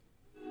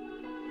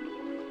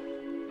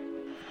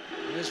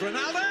Here's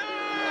Ronaldo!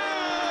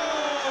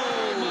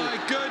 Oh my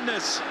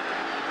goodness!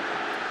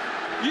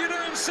 You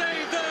don't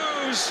save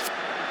those!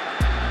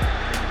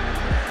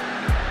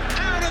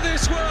 Out of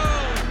this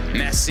world!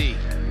 Messi!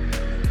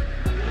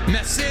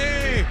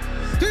 3-0!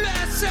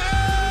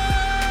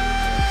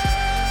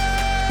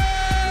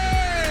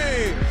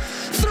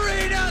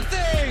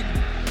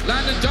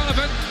 Landon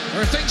Donovan,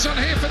 there are things on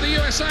here for the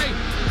USA.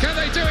 Can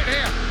they do it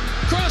here?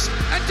 Cross,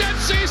 and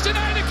Dempsey's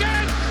denied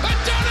again,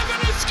 and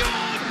Donovan has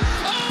scored!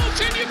 Oh,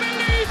 can you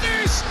believe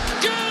this?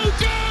 Go,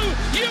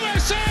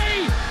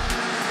 USA!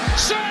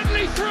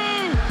 Certainly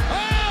through.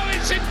 Oh,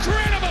 it's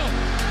incredible.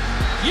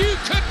 You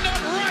could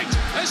not write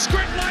a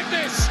script like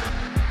this.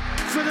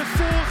 For the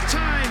fourth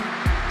time,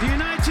 the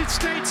United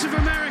States of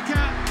America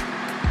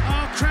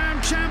are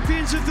crowned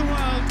champions of the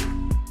world.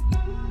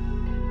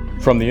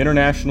 From the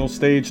international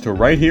stage to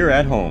right here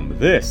at home,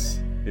 this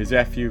is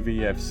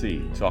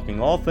FUVFC, talking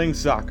all things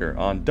soccer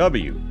on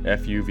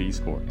WFUV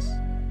Sports.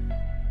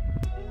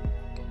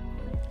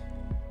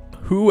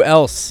 Who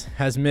else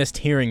has missed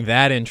hearing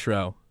that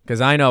intro? Because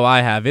I know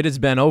I have. It has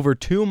been over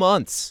 2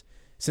 months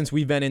since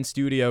we've been in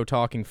studio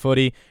talking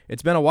footy.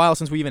 It's been a while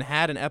since we even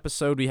had an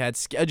episode. We had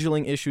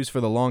scheduling issues for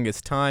the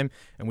longest time,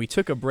 and we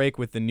took a break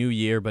with the new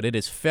year, but it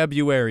is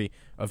February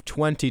of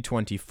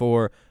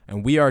 2024,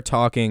 and we are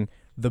talking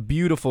the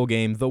beautiful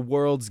game, the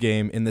world's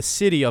game, in the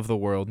city of the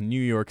world, New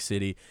York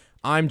City.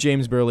 I'm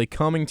James Birle,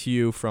 coming to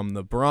you from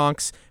the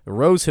Bronx, the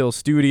Rose Hill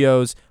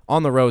Studios,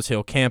 on the Rose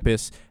Hill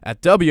campus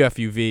at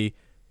WFUV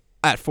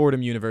at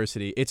Fordham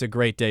University. It's a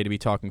great day to be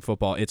talking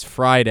football. It's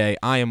Friday.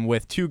 I am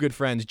with two good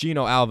friends,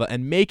 Gino Alva,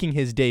 and making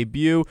his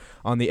debut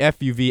on the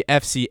FUV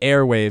FC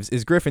airwaves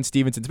is Griffin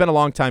Stevenson. It's been a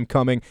long time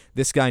coming.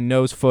 This guy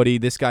knows footy.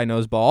 This guy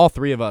knows ball. All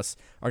three of us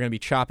are going to be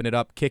chopping it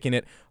up, kicking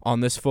it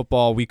on this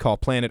football we call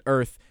Planet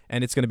Earth,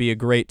 and it's going to be a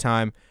great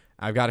time.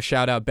 I've got to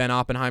shout out Ben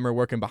Oppenheimer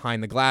working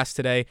behind the glass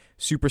today.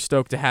 Super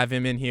stoked to have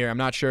him in here. I'm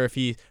not sure if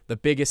he's the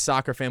biggest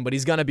soccer fan, but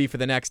he's going to be for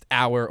the next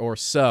hour or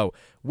so.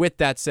 With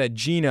that said,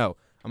 Gino,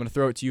 I'm going to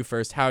throw it to you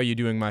first. How are you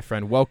doing, my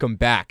friend? Welcome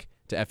back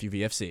to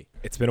FUVFC.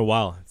 It's been a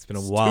while. It's been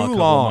a while, a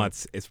couple of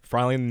months. It's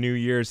finally New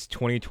Year's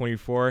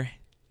 2024.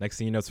 Next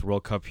thing you know, it's the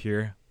World Cup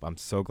here. I'm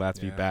so glad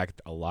to be back.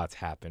 A lot's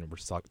happened. We're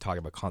talking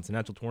about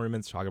continental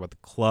tournaments, talking about the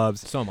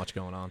clubs. So much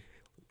going on.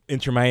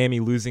 Inter Miami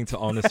losing to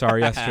Al Nassr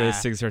yesterday.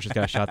 Sigurdsson just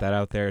got to shout that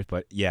out there.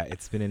 But yeah,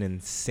 it's been an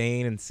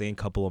insane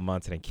couple of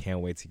months, and I can't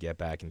wait to get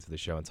back into the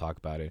show and talk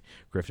about it.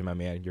 Griffin, my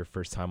man, your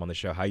first time on the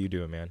show. How you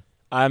doing, man?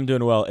 I'm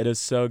doing well. It is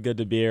so good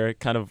to be here,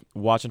 kind of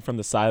watching from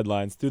the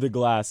sidelines, through the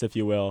glass, if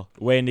you will,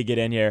 waiting to get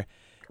in here.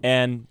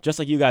 And just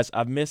like you guys,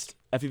 I've missed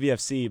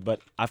FUVFC, but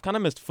I've kind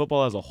of missed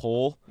football as a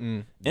whole.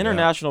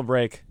 International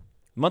break,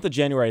 month of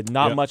January,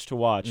 not much to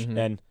watch.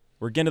 And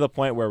we're getting to the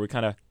point where we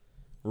kind of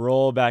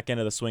roll back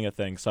into the swing of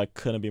things, so I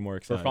couldn't be more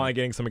excited. We're finally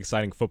getting some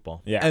exciting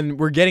football. Yeah. And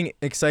we're getting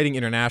exciting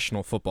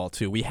international football,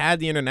 too. We had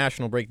the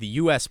international break. The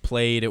U.S.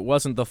 played. It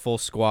wasn't the full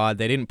squad.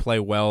 They didn't play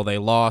well. They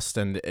lost,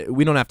 and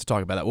we don't have to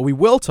talk about that. What we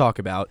will talk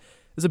about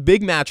is a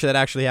big match that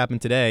actually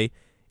happened today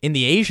in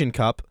the Asian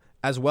Cup,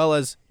 as well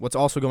as what's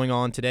also going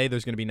on today.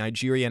 There's going to be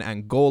Nigeria and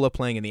Angola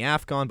playing in the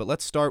AFCON, but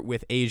let's start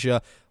with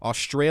Asia.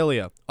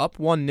 Australia up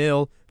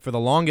 1-0 for the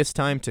longest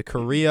time to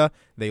Korea.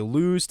 They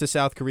lose to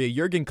South Korea.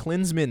 Jurgen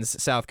Klinsmann's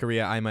South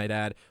Korea, I might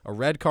add. A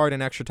red card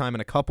in extra time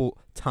and a couple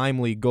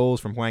timely goals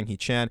from Hwang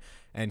Hee-chan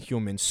and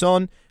Heung-min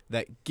Son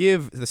that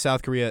give the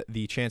South Korea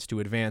the chance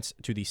to advance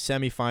to the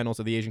semifinals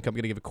of the Asian Cup. I'm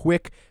going to give a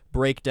quick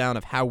breakdown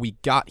of how we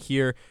got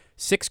here.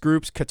 6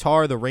 groups,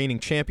 Qatar, the reigning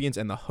champions,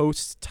 and the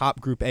hosts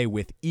top Group A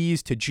with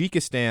ease.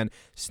 Tajikistan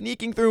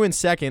sneaking through in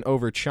second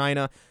over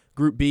China.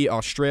 Group B,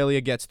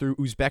 Australia gets through.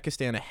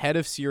 Uzbekistan ahead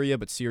of Syria,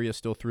 but Syria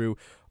still through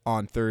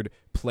on third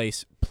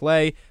place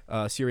play.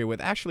 Syria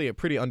with actually a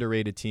pretty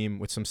underrated team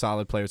with some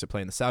solid players that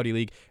play in the Saudi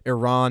League.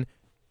 Iran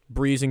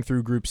breezing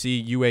through Group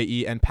C,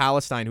 UAE, and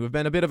Palestine, who have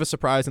been a bit of a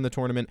surprise in the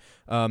tournament.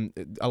 A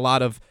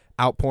lot of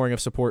outpouring of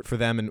support for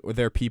them and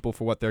their people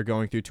for what they're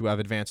going through to have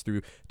advanced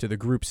through to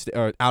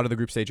the out of the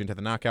group stage into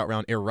the knockout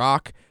round.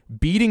 Iraq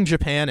beating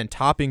Japan and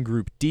topping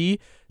Group D.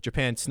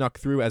 Japan snuck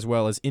through, as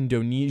well as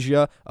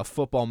Indonesia, a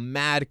football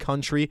mad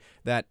country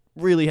that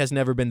really has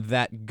never been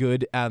that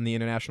good on the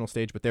international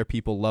stage, but their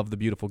people love the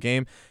beautiful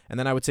game. And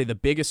then I would say the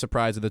biggest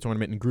surprise of the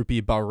tournament in Group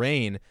E,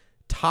 Bahrain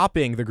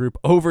topping the group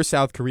over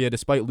South Korea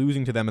despite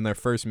losing to them in their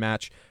first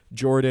match.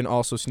 Jordan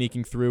also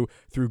sneaking through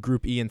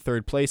Group E in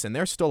third place, and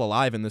they're still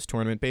alive in this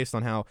tournament based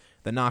on how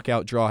the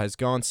knockout draw has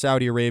gone.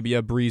 Saudi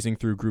Arabia breezing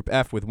through Group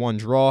F with 1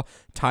 draw.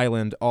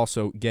 Thailand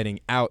also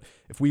getting out.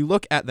 If we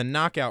look at the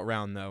knockout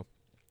round, though,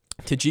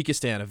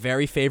 Tajikistan, a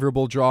very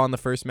favorable draw in the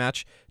first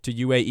match to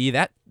UAE.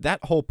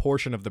 That whole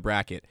portion of the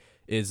bracket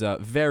is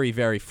very,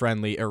 very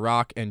friendly.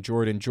 Iraq and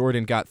Jordan.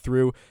 Jordan got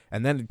through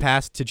and then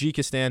passed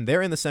Tajikistan.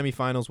 They're in the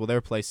semifinals. Will they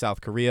play South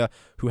Korea,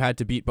 who had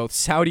to beat both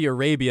Saudi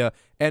Arabia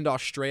and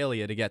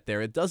Australia to get there.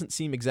 It doesn't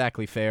seem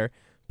exactly fair,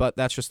 but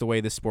that's just the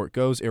way this sport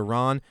goes.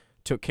 Iran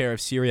took care of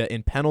Syria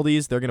in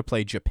penalties. They're going to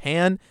play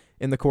Japan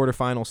in the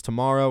quarterfinals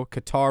tomorrow.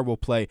 Qatar will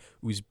play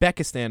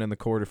Uzbekistan in the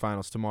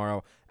quarterfinals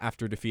tomorrow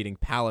after defeating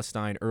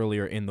Palestine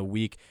earlier in the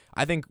week.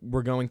 I think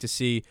we're going to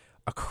see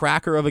a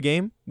cracker of a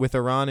game with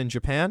Iran and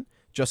Japan,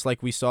 just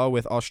like we saw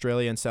with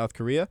Australia and South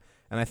Korea.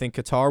 And I think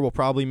Qatar will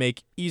probably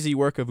make easy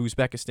work of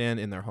Uzbekistan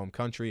in their home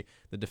country.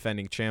 The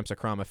defending champs,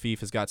 Akram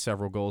Afif, has got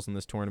several goals in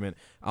this tournament.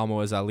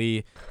 Almoez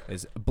Ali,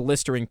 his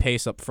blistering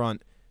pace up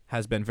front,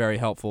 has been very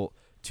helpful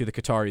to the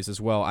Qataris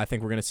as well. I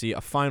think we're going to see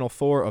a Final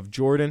Four of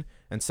Jordan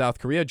and South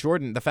Korea.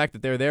 Jordan, the fact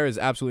that they're there is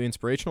absolutely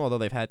inspirational, although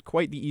they've had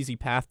quite the easy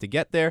path to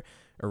get there.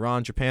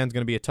 Iran, Japan's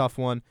going to be a tough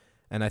one.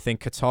 And I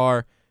think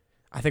Qatar,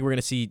 I think we're going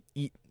to see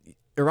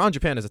Iran,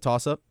 Japan as a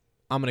toss-up.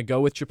 I'm going to go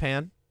with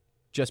Japan,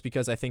 just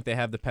because I think they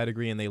have the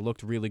pedigree and they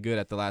looked really good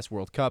at the last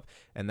World Cup,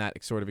 and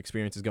that sort of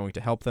experience is going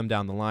to help them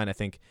down the line. I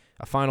think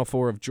a Final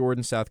Four of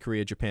Jordan, South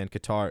Korea, Japan,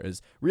 Qatar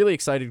is really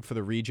exciting for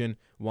the region,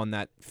 one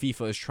that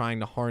FIFA is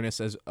trying to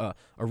harness as a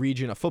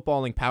region, a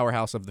footballing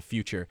powerhouse of the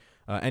future.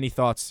 Any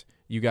thoughts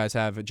you guys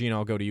have? Gino,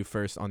 I'll go to you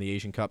first on the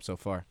Asian Cup so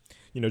far.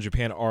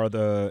 Japan are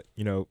the,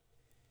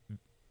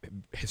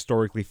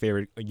 historically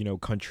favorite,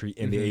 country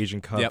in the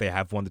Asian Cup. Yep. They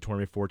have won the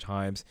tournament 4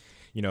 times.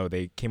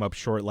 They came up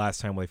short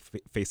last time when they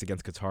faced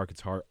against Qatar.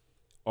 Qatar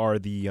are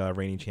the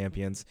reigning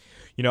champions.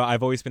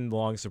 I've always been the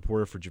longest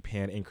supporter for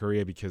Japan and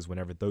Korea because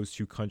whenever those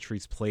 2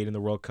 countries played in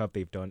the World Cup,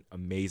 they've done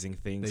amazing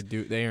things.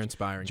 They are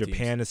inspiring.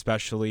 Japan teams.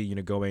 Especially,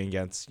 going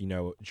against,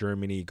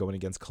 Germany, going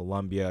against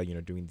Colombia,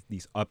 doing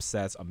these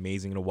upsets,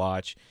 amazing to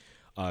watch.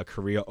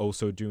 Korea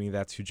also doing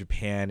that to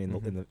Japan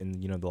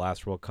in the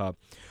last World Cup.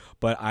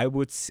 But I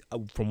would,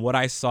 from what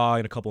I saw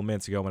in a couple of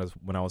minutes ago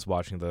when I was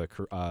watching the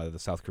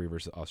South Korea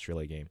versus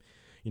Australia game,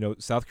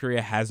 South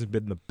Korea hasn't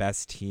been the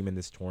best team in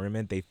this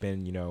tournament. They've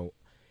been,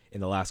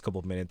 in the last couple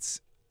of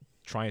minutes,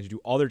 trying to do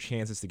all their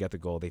chances to get the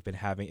goal. They've been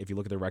having, if you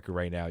look at their record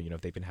right now,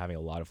 they've been having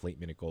a lot of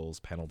late-minute goals,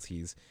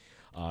 penalties.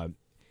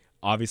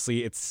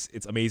 Obviously, it's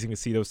amazing to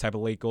see those type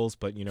of late goals,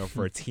 but,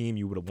 for a team,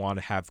 you would want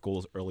to have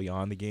goals early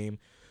on in the game.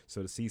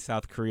 So to see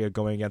South Korea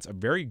going against a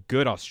very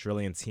good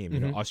Australian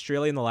team,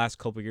 Australia in the last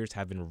couple of years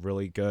have been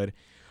really good.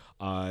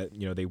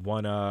 They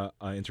won a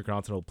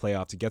intercontinental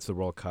playoff to get to the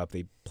World Cup.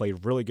 They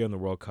played really good in the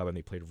World Cup, and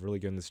they played really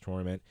good in this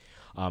tournament.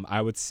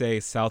 I would say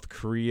South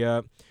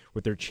Korea,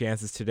 with their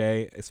chances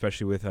today,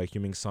 especially with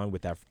Heung-min Son,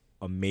 with that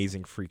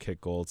amazing free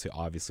kick goal to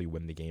obviously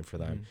win the game for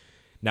them.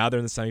 Now they're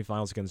in the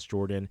semifinals against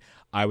Jordan.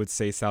 I would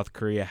say South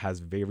Korea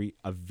has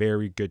a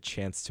very good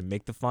chance to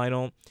make the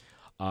final.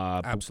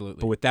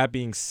 Absolutely. But with that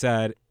being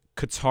said,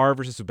 Qatar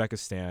versus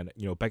Uzbekistan,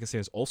 Uzbekistan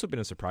has also been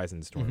a surprise in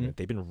this tournament.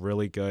 They've been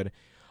really good.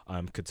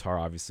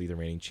 Qatar, obviously, the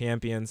reigning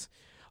champions.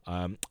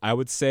 I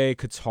would say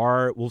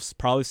we'll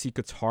probably see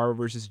Qatar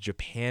versus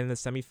Japan in the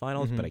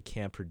semifinals, but I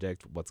can't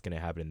predict what's going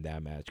to happen in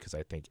that match because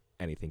I think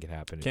anything can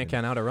happen. Can't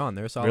count out Iran.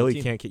 They're a solid really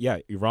team. Can't. Yeah,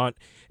 Iran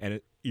in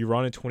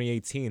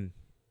 2018,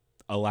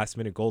 a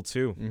last-minute goal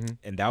too,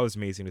 and that was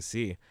amazing to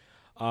see.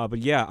 But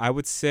yeah, I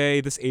would say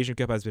this Asian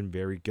Cup has been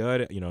very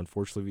good.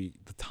 Unfortunately,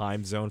 the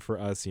time zone for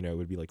us, it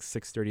would be like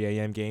 6:30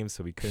 a.m. games,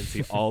 so we couldn't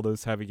see all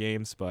those type of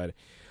games. But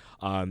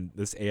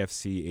this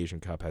AFC Asian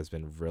Cup has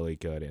been really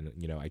good,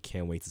 and I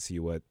can't wait to see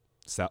what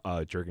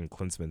Jurgen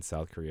Klinsmann's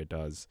South Korea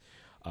does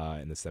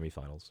in the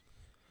semifinals.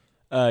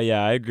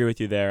 Yeah, I agree with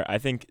you there. I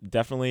think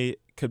definitely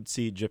could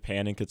see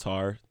Japan and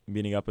Qatar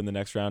meeting up in the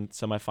next round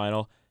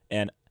semifinal,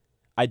 and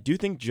I do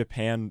think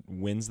Japan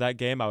wins that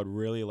game. I would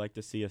really like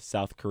to see a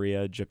South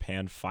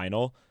Korea-Japan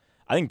final.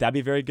 I think that'd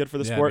be very good for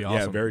the sport. Awesome.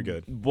 Yeah, very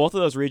good. Both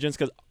of those regions,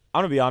 because I'm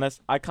going to be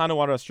honest, I kind of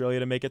want Australia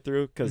to make it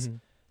through because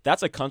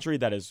that's a country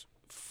that is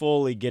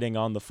fully getting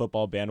on the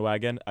football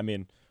bandwagon. I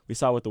mean, we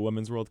saw with the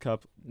Women's World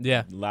Cup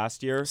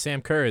last year.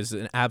 Sam Kerr is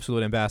an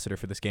absolute ambassador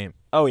for this game.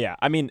 Oh, yeah.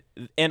 I mean,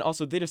 and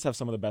also they just have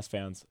some of the best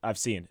fans I've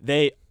seen.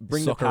 They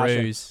bring the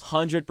passion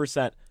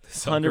 100%,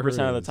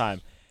 100% of the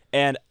time.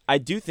 And I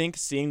do think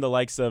seeing the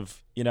likes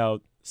of,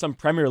 some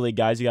Premier League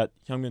guys, you got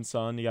Heung-min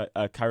Son, you got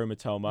Kaoru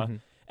Mitoma,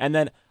 and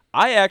then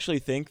I actually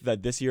think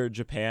that this year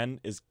Japan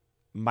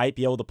might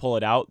be able to pull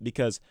it out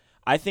because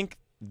I think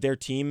their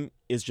team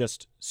is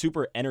just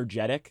super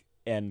energetic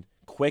and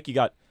quick. You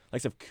got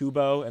likes of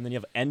Kubo, and then you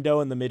have Endo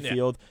in the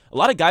midfield. Yeah. A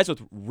lot of guys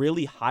with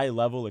really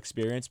high-level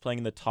experience playing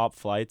in the top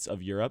flights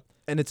of Europe.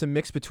 And it's a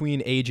mix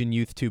between age and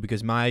youth, too,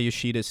 because Maya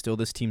Yoshida is still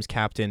this team's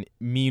captain.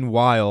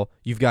 Meanwhile,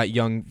 you've got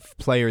young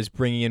players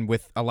bringing in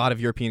with a lot of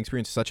European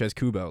experience, such as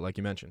Kubo, like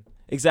you mentioned.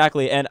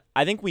 Exactly, and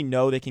I think we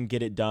know they can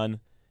get it done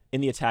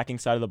in the attacking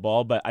side of the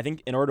ball, but I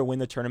think in order to win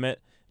the tournament,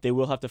 they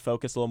will have to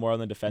focus a little more on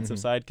the defensive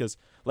side because,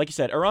 like you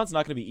said, Iran's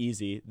not going to be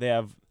easy. They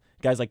have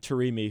guys like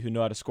Taremi who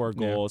know how to score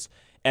goals.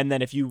 Yeah. And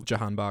then if you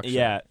Jahan Baksh.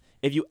 Yeah.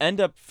 If you end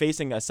up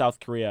facing a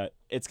South Korea,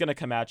 it's going to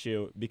come at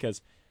you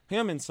because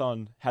Heung-min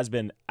Son has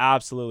been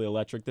absolutely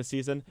electric this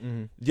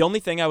season. The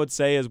only thing I would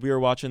say is we were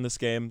watching this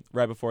game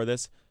right before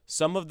this.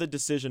 Some of the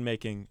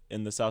decision-making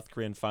in the South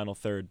Korean final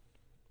third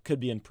could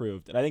be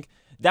improved. And I think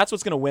that's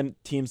what's going to win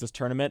teams this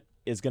tournament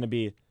is going to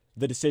be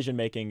the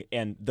decision-making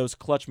and those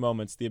clutch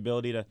moments, the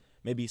ability to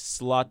maybe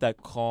slot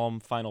that calm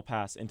final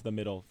pass into the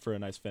middle for a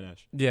nice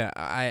finish. Yeah,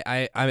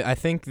 I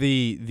think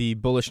the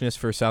bullishness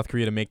for South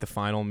Korea to make the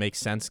final makes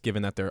sense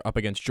given that they're up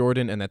against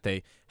Jordan and that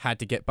they had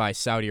to get by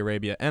Saudi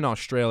Arabia and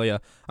Australia.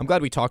 I'm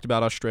glad we talked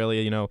about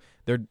Australia. You know,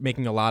 they're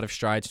making a lot of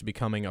strides to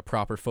becoming a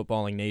proper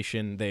footballing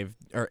nation. They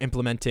are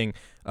implementing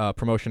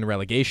promotion and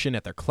relegation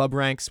at their club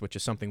ranks, which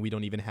is something we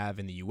don't even have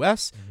in the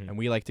U.S., and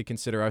we like to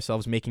consider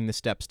ourselves making the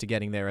steps to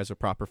getting there as a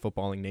proper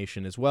footballing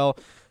nation as well.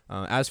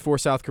 As for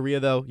South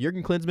Korea, though,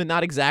 Jurgen Klinsmann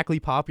not exactly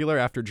popular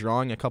after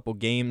drawing a couple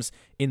games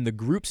in the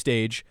group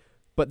stage,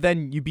 but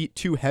then you beat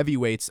two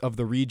heavyweights of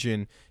the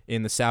region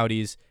in the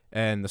Saudis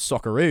and the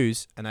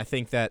Socceroos, and I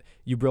think that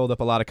you build up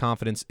a lot of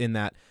confidence in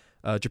that.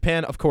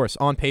 Japan, of course,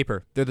 on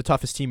paper, they're the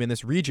toughest team in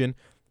this region,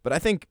 but I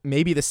think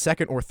maybe the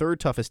second or third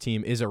toughest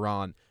team is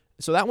Iran.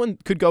 So that one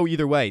could go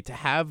either way.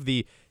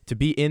 To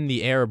be in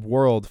the Arab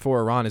world for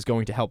Iran is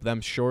going to help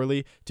them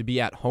surely. To be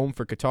at home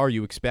for Qatar,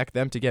 you expect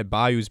them to get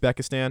by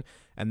Uzbekistan,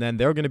 and then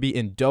they're going to be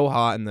in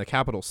Doha, in the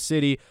capital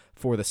city,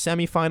 for the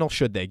semifinal.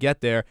 Should they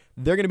get there,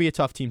 they're going to be a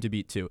tough team to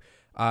beat too.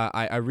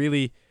 I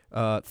really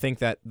think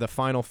that the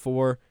Final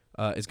Four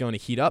is going to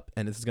heat up,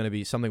 and this is going to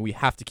be something we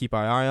have to keep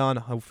our eye on.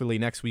 Hopefully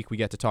next week we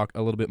get to talk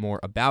a little bit more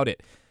about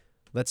it.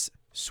 Let's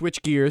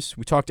switch gears.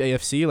 We talked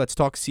AFC. Let's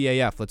talk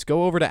CAF. Let's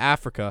go over to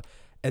Africa.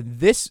 And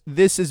this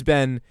has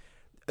been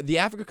the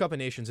Africa Cup of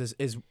Nations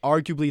is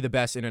arguably the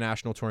best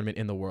international tournament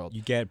in the world.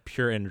 You get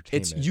pure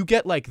entertainment. You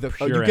get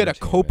a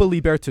Copa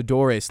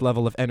Libertadores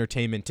level of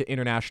entertainment to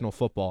international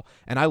football.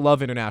 And I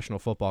love international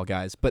football,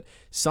 guys. But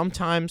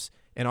sometimes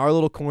in our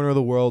little corner of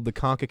the world, the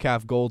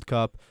CONCACAF Gold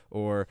Cup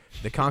or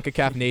the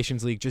CONCACAF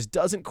Nations League just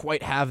doesn't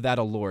quite have that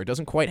allure,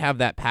 doesn't quite have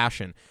that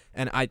passion.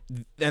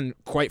 And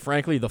quite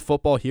frankly, the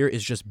football here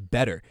is just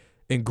better.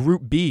 In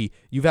Group B,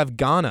 you have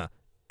Ghana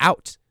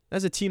out.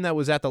 That's a team that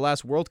was at the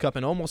last World Cup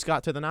and almost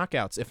got to the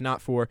knockouts, if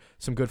not for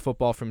some good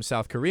football from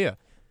South Korea.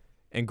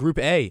 In Group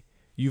A,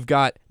 you've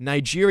got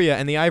Nigeria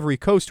and the Ivory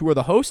Coast, who are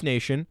the host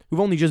nation, who've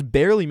only just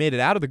barely made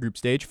it out of the group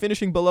stage,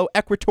 finishing below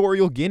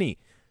Equatorial Guinea.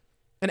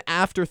 An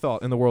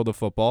afterthought in the world of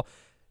football.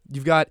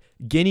 You've got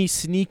Guinea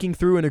sneaking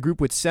through in a group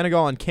with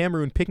Senegal and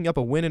Cameroon picking up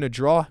a win and a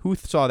draw. Who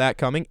saw that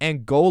coming?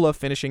 Angola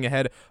finishing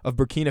ahead of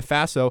Burkina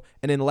Faso.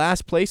 And in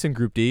last place in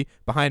Group D,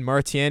 behind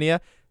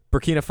Mauritania,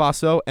 Burkina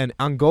Faso, and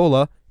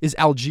Angola, is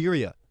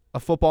Algeria, a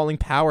footballing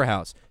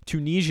powerhouse.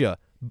 Tunisia,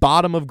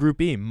 bottom of Group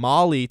E.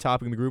 Mali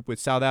topping the group with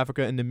South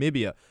Africa and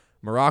Namibia.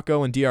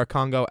 Morocco and DR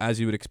Congo, as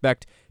you would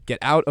expect, get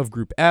out of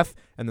Group F,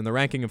 and then the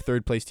ranking of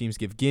third-place teams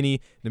give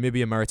Guinea,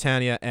 Namibia,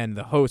 Mauritania, and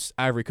the hosts,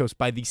 Ivory Coast,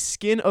 by the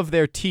skin of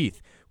their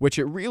teeth, which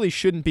it really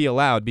shouldn't be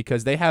allowed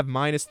because they have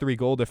 -3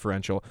 goal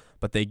differential,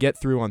 but they get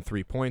through on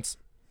 3 points.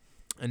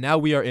 And now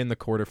we are in the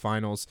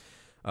quarterfinals.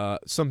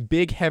 Some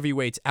big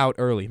heavyweights out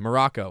early.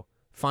 Morocco,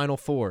 Final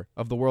Four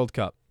of the World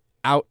Cup,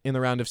 out in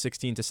the round of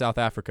 16 to South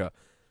Africa.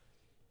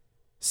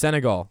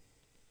 Senegal,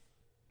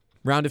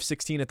 round of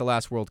 16 at the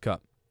last World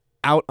Cup,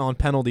 out on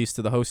penalties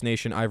to the host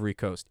nation, Ivory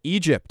Coast.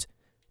 Egypt,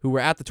 who were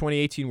at the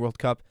 2018 World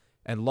Cup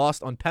and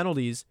lost on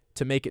penalties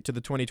to make it to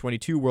the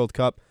 2022 World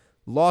Cup,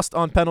 lost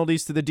on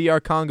penalties to the DR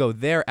Congo.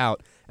 They're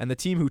out. And the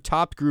team who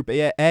topped Group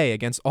A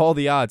against all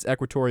the odds,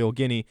 Equatorial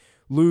Guinea,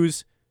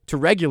 lose to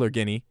regular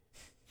Guinea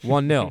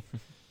 1-0.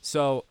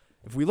 So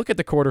if we look at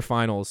the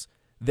quarterfinals,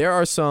 there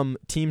are some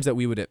teams that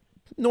we would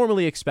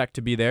normally expect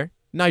to be there.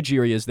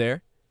 Nigeria's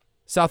there.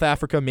 South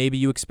Africa, maybe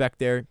you expect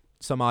there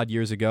some odd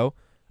years ago.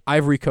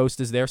 Ivory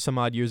Coast is there some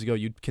odd years ago.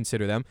 You'd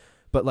consider them.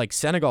 But like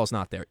Senegal's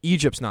not there.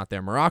 Egypt's not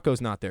there.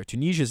 Morocco's not there.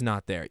 Tunisia's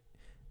not there.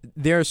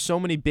 There are so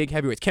many big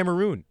heavyweights.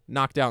 Cameroon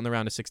knocked out in the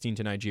round of 16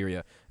 to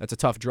Nigeria. That's a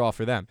tough draw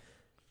for them.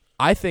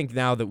 I think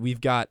now that we've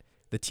got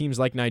the teams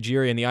like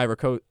Nigeria and the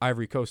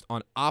Ivory Coast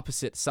on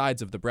opposite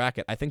sides of the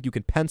bracket, I think you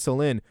can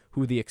pencil in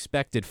who the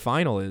expected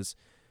final is.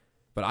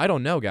 But I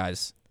don't know,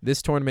 guys.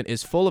 This tournament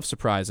is full of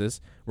surprises.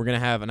 We're going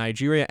to have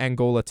Nigeria,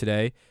 Angola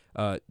today,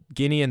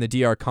 Guinea and the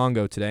DR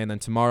Congo today, and then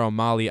tomorrow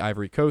Mali,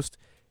 Ivory Coast,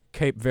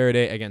 Cape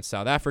Verde against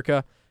South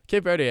Africa.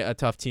 Cape Verde, a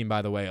tough team,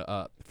 by the way,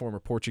 former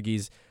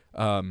Portuguese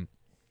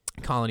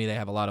colony. They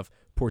have a lot of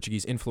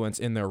Portuguese influence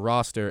in their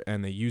roster,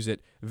 and they use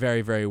it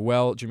very, very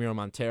well. Jamiro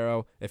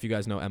Monteiro, if you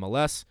guys know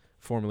MLS,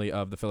 formerly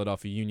of the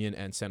Philadelphia Union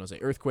and San Jose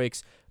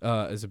Earthquakes,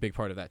 is a big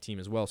part of that team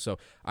as well. So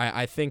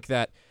I think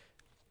that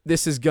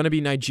this is going to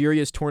be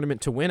Nigeria's tournament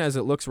to win as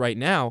it looks right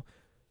now,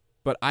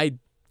 but I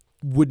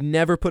would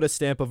never put a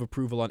stamp of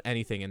approval on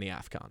anything in the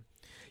AFCON.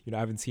 You know,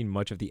 I haven't seen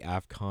much of the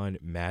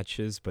AFCON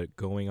matches, but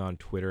going on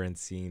Twitter and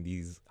seeing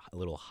these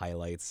little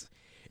highlights,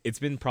 it's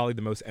been probably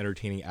the most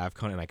entertaining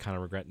AFCON, and I kind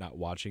of regret not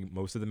watching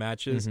most of the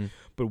matches. Mm-hmm.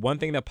 But one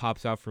thing that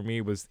pops out for me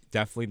was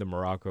definitely the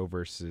Morocco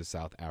versus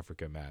South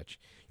Africa match.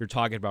 You're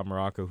talking about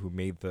Morocco, who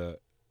made the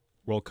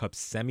World Cup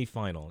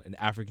semifinal, an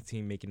African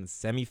team making the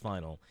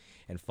semifinal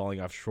and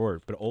falling off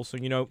short. But also,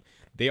 you know,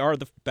 they are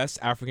the best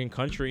African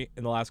country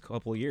in the last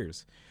couple of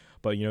years.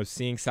 But, you know,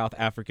 seeing South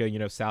Africa, you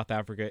know, South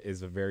Africa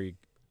is a very,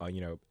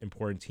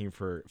 important team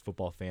for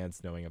football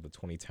fans, knowing of the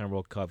 2010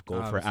 World Cup,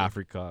 goal for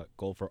Africa,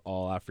 goal for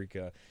all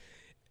Africa.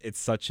 It's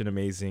such an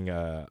amazing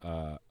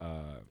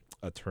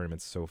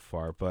tournaments so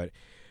far. But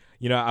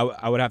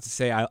I would have to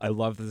say I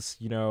love this.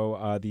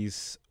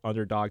 These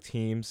underdog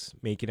teams,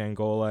 making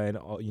Angola and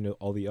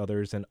all the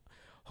others, and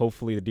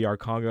hopefully the DR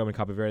Congo and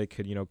Cape Verde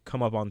could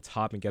come up on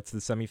top and get to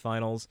the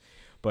semifinals.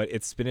 But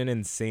it's been an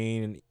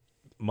insane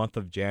month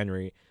of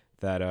January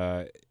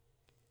that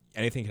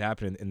anything could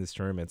happen in this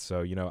tournament.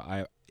 So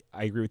I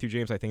agree with you,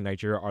 James. I think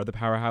Nigeria are the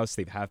powerhouse.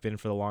 They have been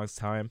for the longest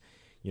time.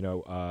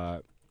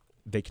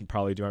 They can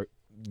probably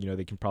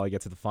they can probably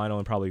get to the final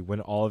and probably win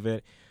all of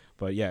it.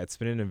 But yeah, it's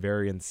been a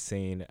very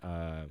insane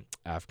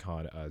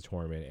AFCON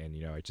tournament,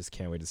 and I just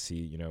can't wait to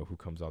see who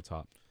comes out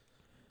top.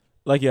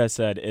 Like you guys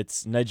said,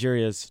 it's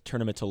Nigeria's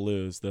tournament to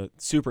lose. The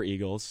Super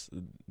Eagles,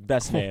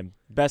 best name,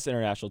 best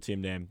international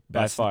team name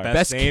by far.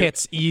 Best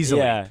kits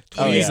easily. Yeah.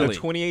 Easily. The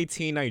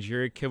 2018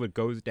 Nigeria kit would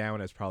go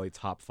down as probably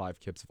top 5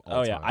 kits of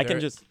all time. I can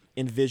just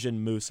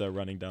envision Musa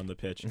running down the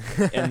pitch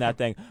in that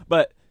thing.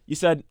 But you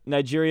said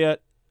Nigeria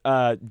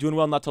doing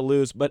well not to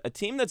lose, but a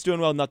team that's doing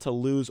well not to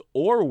lose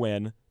or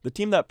win, the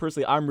team that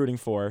personally I'm rooting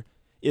for,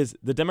 is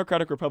the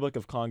Democratic Republic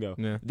of Congo.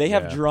 Yeah. They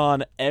have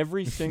drawn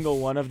every single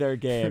one of their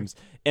games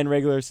in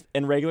regular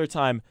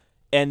time,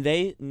 and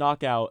they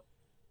knock out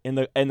in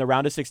the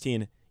round of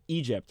 16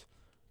 Egypt.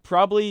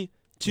 Probably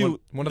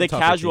to one of the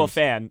casual teams.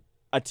 fan,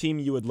 a team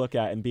you would look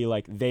at and be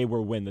like, they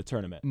will win the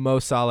tournament. Mo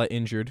Salah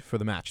injured for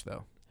the match,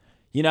 though.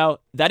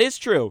 That is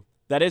true.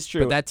 That is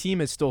true. But that team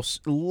is still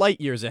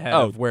light years ahead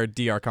of where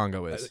DR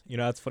Congo is.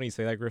 It's funny you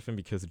say that, Griffin,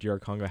 because the DR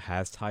Congo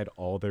has tied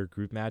all their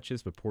group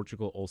matches, but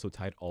Portugal also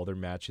tied all their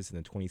matches in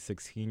the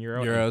 2016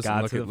 Euros and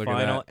got to the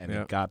final and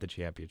then got the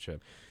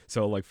championship.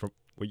 So, like, from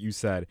what you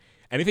said,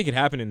 anything could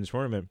happen in the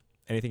tournament.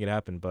 Anything could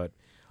happen, but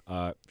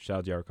shout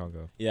out DR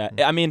Congo. Yeah,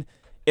 I mean,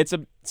 it's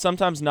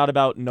sometimes not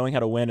about knowing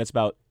how to win. It's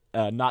about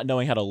not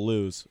knowing how to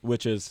lose,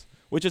 which is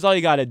all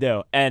you got to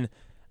do. And,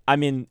 I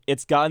mean,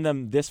 it's gotten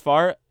them this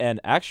far, and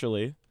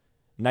actually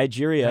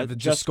Nigeria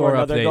just scored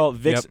another goal.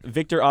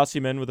 Victor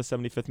Osimhen with the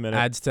 75th minute.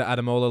 Adds to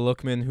Ademola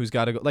Lookman, who's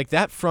got to go. Like,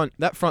 that front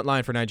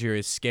line for Nigeria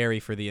is scary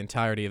for the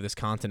entirety of this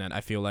continent, I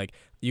feel like.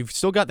 You've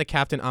still got the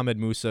captain, Ahmed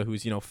Musa,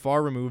 who's,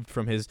 far removed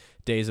from his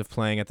days of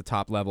playing at the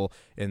top level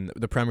in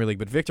the Premier League.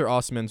 But Victor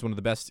Osimhen's one of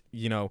the best,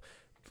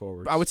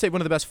 forwards. I would say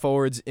one of the best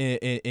forwards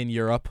in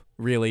Europe,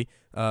 really.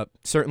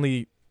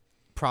 Certainly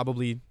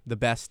probably the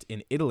best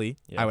in Italy,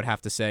 I would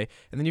have to say.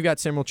 And then you've got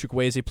Samuel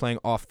Chukwueze playing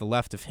off the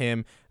left of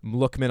him,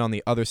 Lookman on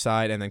the other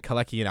side, and then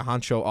Kaleki and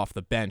Ahancho off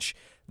the bench.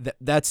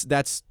 That's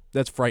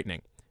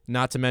frightening.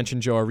 Not to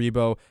mention Joe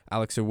Aribo,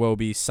 Alex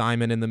Iwobi,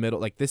 Simon in the middle.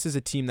 Like, this is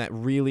a team that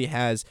really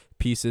has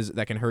pieces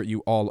that can hurt you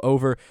all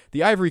over.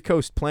 The Ivory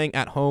Coast playing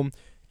at home,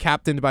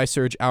 captained by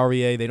Serge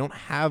Aurier. They don't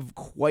have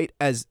quite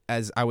as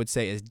I would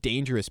say, as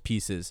dangerous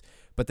pieces,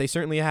 but they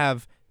certainly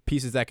have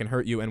pieces that can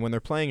hurt you. And when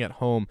they're playing at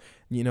home,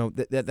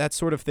 that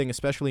sort of thing,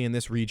 especially in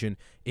this region,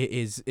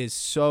 is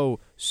so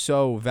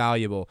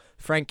valuable.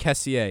 Frank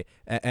Kessié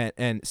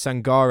and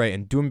Sangare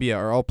and Doumbia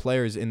are all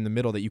players in the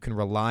middle that you can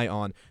rely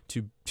on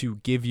to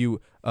give you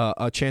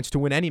a chance to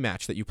win any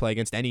match that you play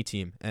against any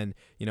team. And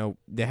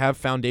they have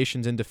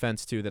foundations in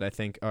defense too that I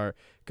think are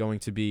going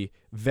to be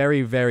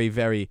very, very,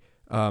 very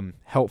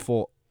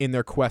helpful in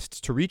their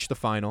quest to reach the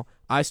final.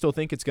 I still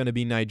think it's going to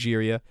be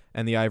Nigeria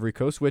and the Ivory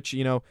Coast, which,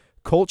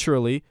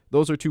 culturally,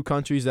 those are two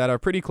countries that are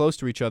pretty close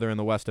to each other in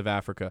the west of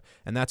Africa,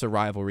 and that's a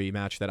rivalry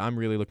match that I'm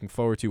really looking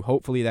forward to.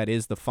 Hopefully that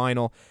is the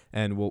final,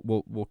 and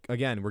we'll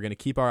again, we're going to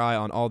keep our eye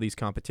on all these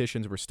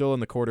competitions. We're still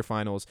in the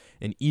quarterfinals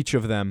in each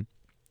of them,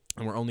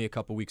 and we're only a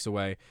couple weeks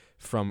away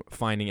from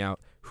finding out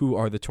who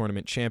are the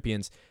tournament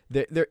champions.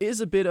 There is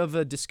a bit of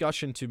a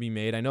discussion to be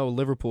made. I know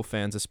Liverpool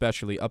fans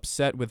especially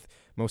upset with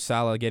Mo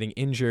Salah getting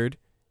injured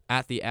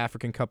at the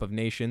African Cup of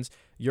Nations.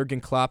 Jurgen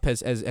Klopp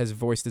has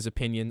voiced his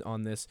opinion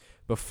on this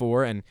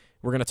before, and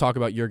we're going to talk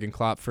about Jurgen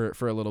Klopp for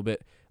a little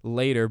bit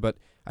later, but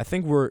I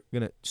think we're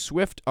going to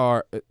shift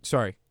our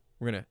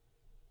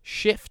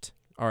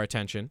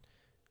attention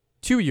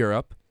to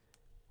Europe,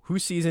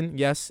 whose season,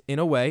 yes, in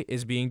a way,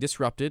 is being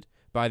disrupted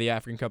by the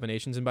African Cup of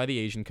Nations and by the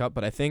Asian Cup,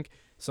 but I think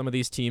some of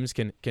these teams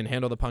can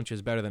handle the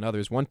punches better than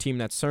others. One team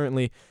that's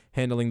certainly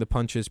handling the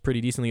punches pretty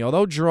decently,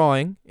 although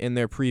drawing in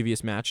their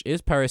previous match,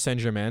 is Paris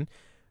Saint-Germain.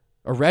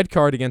 A red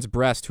card against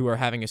Brest, who are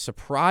having a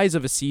surprise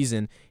of a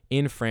season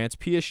in France.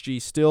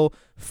 PSG still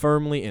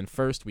firmly in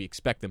first. We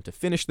expect them to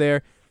finish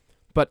there.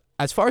 But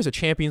as far as a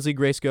Champions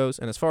League race goes,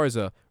 and as far as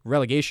a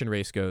relegation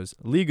race goes,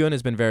 Ligue 1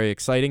 has been very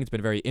exciting. It's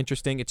been very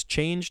interesting. It's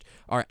changed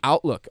our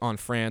outlook on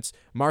France.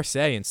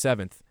 Marseille in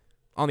 7th.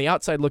 On the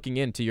outside looking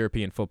into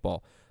European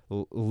football.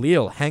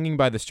 Lille hanging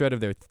by the thread of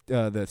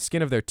the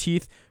skin of their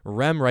teeth.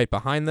 Rennes right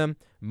behind them.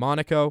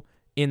 Monaco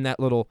in that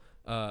little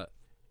are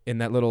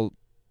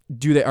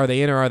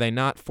they in or are they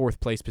not? 4th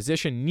place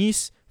position.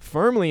 Nice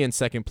firmly in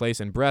 2nd place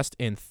and Brest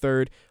in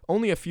 3rd.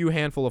 Only a few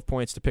handful of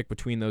points to pick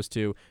between those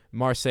two.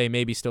 Marseille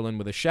maybe still in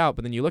with a shout,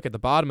 but then you look at the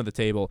bottom of the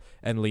table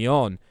and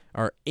Lyon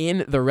are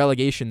in the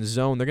relegation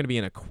zone. They're going to be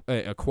in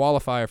a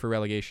qualifier for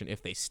relegation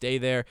if they stay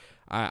there.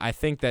 I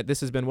think that this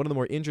has been one of the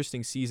more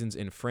interesting seasons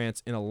in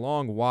France in a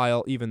long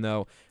while, even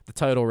though the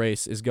title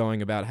race is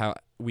going about how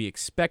we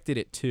expected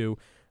it to.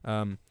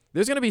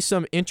 There's going to be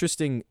some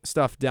interesting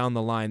stuff down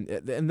the line,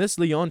 and this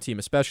Lyon team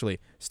especially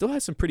still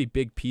has some pretty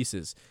big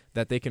pieces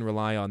that they can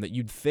rely on that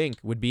you'd think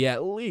would be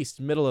at least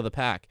middle of the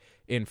pack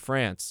in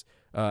France.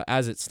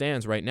 As it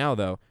stands right now,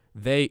 though,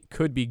 they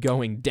could be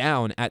going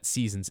down at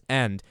season's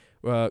end.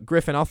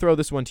 Griffin, I'll throw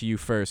this one to you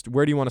first.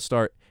 Where do you want to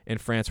start in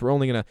France? We're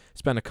only going to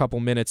spend a couple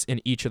minutes in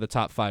each of the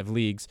top 5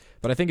 leagues,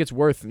 but I think it's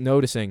worth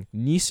noticing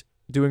Nice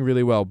doing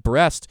really well,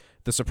 Brest,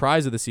 the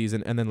surprise of the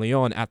season, and then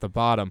Lyon at the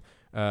bottom.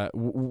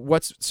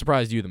 What's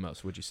surprised you the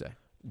most, would you say?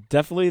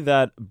 Definitely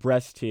that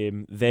Brest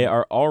team. They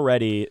are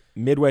already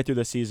midway through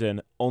the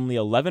season, only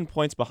 11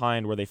 points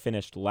behind where they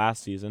finished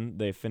last season.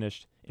 They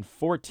finished in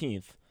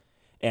 14th,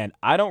 and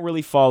I don't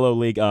really follow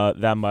League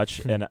that much,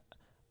 and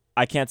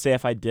I can't say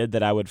if I did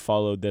that I would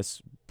follow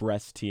this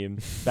Brest team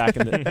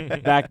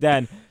back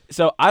then.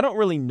 So I don't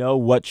really know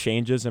what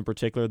changes in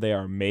particular they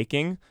are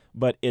making,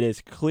 but it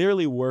is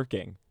clearly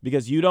working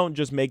because you don't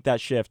just make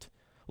that shift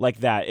like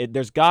that.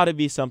 There's got to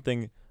be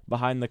something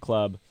behind the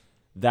club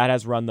that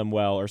has run them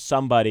well, or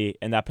somebody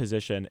in that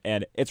position,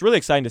 and it's really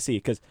exciting to see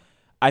because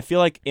I feel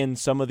like in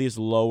some of these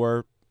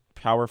lower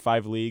Power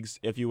 5 leagues,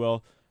 if you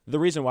will, the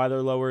reason why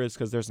they're lower is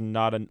because there's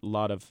not a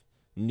lot of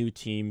new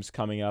teams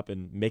coming up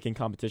and making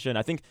competition.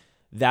 I think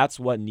that's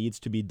what needs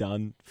to be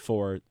done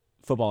for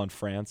football in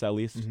France, at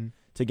least,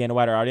 to gain a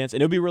wider audience.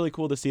 And it would be really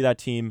cool to see that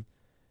team,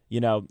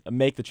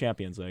 make the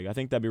Champions League. I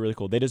think that'd be really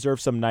cool. They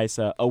deserve some nice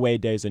away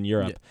days in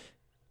Europe.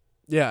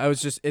 Yeah,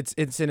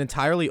 it's an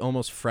entirely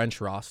almost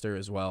French roster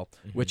as well,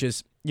 which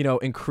is,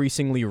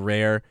 increasingly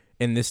rare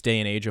in this day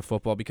and age of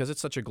football because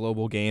it's such a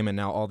global game and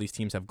now all these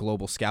teams have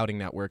global scouting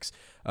networks.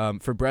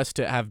 For Brest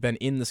to have been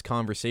in this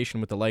conversation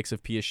with the likes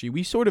of PSG,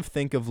 we sort of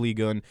think of Ligue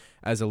 1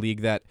 as a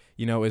league that,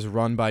 is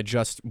run by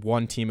just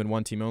one team and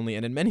one team only.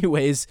 And in many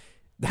ways,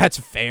 that's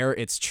fair.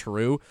 It's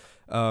true.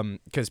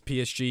 Because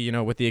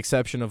PSG, with the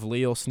exception of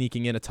Lille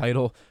sneaking in a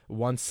title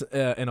once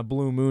in a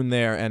blue moon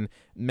there, and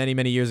many,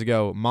 many years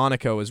ago,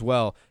 Monaco as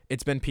well,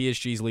 it's been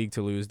PSG's league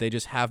to lose. They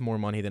just have more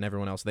money than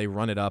everyone else. They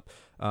run it up.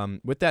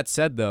 With that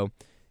said, though,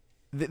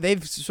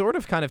 they've sort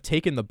of kind of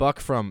taken the buck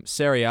from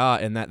Serie A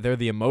in that they're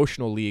the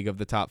emotional league of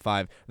the top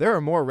 5. There are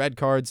more red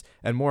cards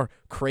and more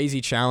crazy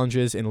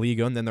challenges in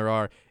Ligue 1 than there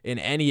are in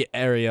any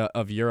area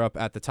of Europe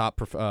at the top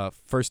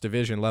first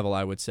division level,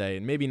 I would say.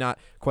 And maybe not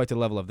quite the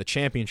level of the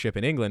championship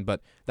in England,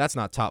 but that's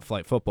not top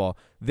flight football.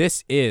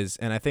 This is,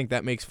 and I think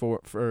that makes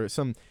for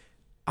some,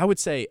 I would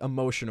say,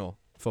 emotional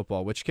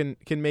football, which can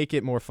make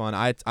it more fun.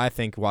 I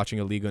think watching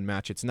a Ligue 1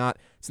 match, it's not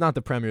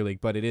the Premier League,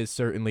 but it is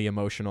certainly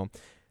emotional.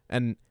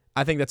 And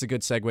I think that's a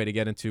good segue to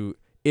get into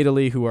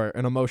Italy, who are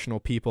an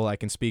emotional people. I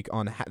can speak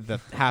on the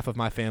half of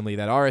my family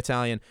that are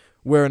Italian.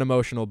 We're an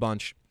emotional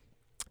bunch.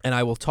 And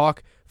I will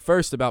talk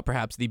first about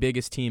perhaps the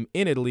biggest team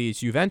in Italy is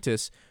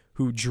Juventus,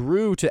 who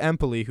drew to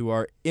Empoli, who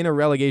are in a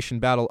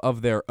relegation battle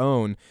of their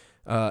own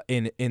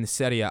in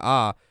Serie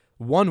A.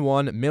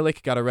 1-1,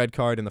 Milik got a red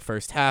card in the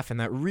first half,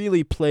 and that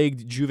really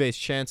plagued Juve's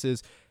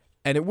chances.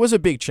 And it was a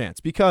big chance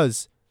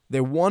because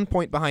they're 1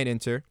 point behind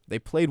Inter. They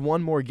played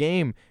one more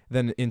game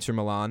than Inter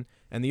Milan.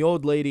 And the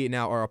old lady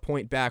now are a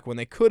point back when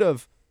they could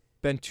have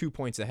been 2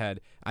 points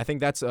ahead. I think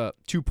that's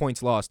 2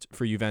 points lost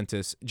for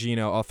Juventus.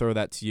 Gino, I'll throw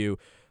that to you.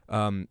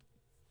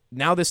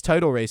 Now this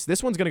title race,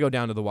 this one's going to go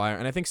down to the wire.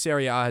 And I think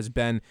Serie A has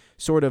been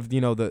sort of,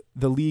 the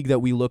league that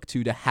we look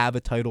to have a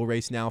title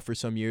race now for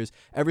some years.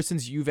 Ever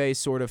since Juve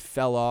sort of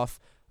fell off,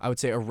 I would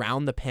say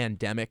around the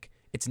pandemic,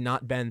 it's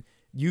not been...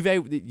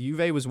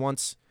 Juve was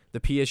once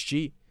the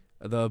PSG,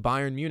 the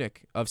Bayern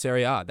Munich of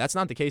Serie A. That's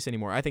not the case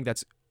anymore. I think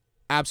that's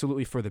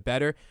absolutely for the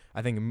better.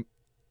 I think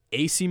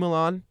AC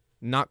Milan,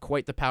 not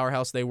quite the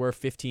powerhouse they were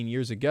 15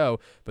 years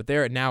ago, but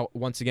they're now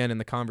once again in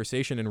the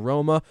conversation. And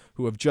Roma,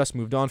 who have just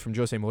moved on from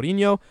Jose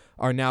Mourinho,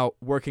 are now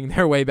working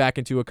their way back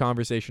into a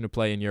conversation to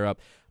play in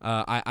Europe.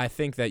 I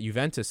think that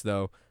Juventus,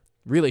 though,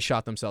 really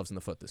shot themselves in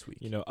the foot this week.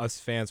 Us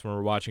fans, when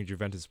we're watching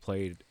Juventus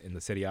played in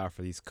the Serie A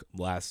for these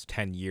last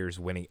 10 years,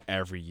 winning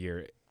every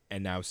year,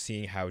 and now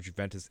seeing how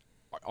Juventus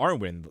aren't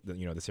winning,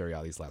 the Serie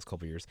A these last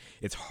couple of years.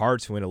 It's hard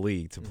to win a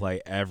league, to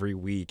play every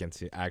week, and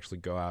to actually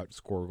go out,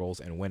 score goals,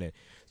 and win it.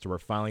 So we're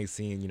finally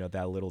seeing,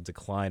 that little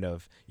decline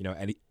of,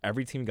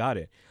 every team got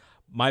it.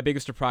 My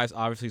biggest surprise,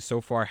 obviously, so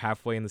far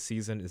halfway in the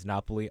season is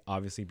Napoli,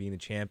 obviously being the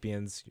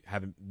champions,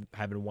 haven't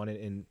won it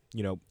in,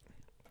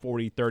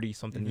 40, 30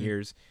 something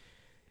years.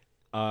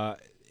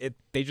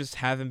 They just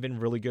haven't been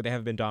really good. They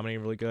haven't been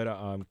dominating really good.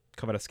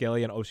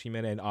 Kvaratskhelia and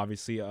Osimhen, and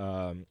obviously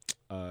I'm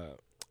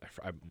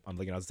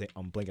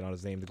blanking on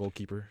his name. The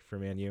goalkeeper for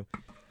Man U.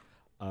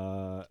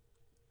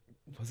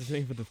 What's his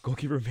name for the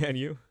goalkeeper of Man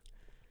U?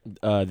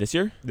 This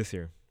year? This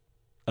year.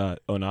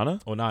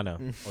 Onana.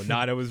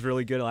 Onana was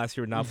really good last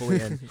year with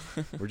Napoli, and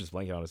we're just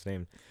blanking on his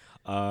name.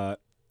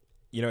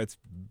 It's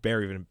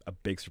very even a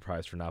big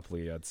surprise for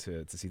Napoli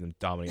to see them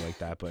dominate like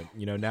that. But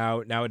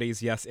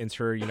nowadays, yes,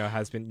 Inter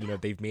has been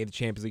they've made the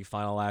Champions League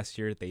final last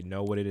year. They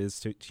know what it is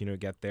to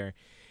get there.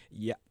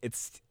 Yeah,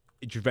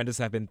 Juventus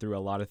have been through a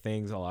lot of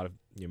things, a lot of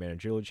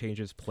managerial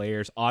changes,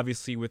 players.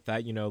 Obviously, with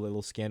that,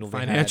 little scandal,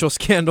 financial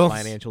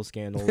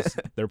scandals,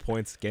 their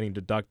points getting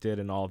deducted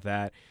and all of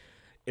that.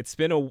 It's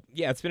been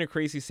a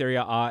crazy Serie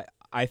A.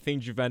 I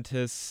think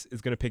Juventus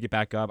is going to pick it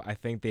back up. I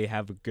think they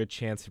have a good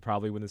chance to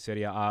probably win the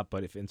Serie A.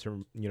 But if Inter,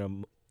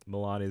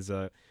 Milan is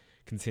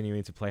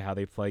continuing to play how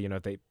they play,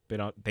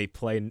 they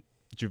play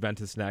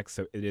Juventus next,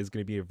 so it is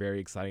going to be a very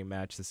exciting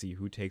match to see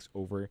who takes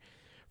over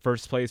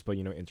first place. But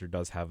Inter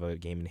does have a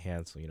game in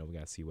hand, so we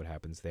got to see what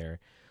happens there.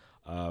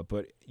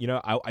 But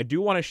I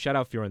do want to shout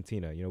out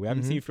Fiorentina. We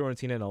haven't seen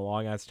Fiorentina in a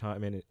long ass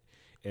time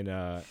in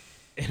a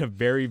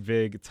very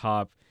big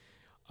top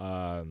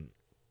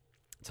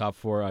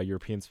 4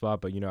 European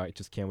spot. But I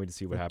just can't wait to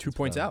see what happens. 2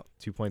 points out.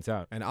 2 points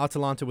out. And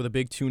Atalanta with a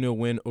big 2-0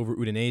 win over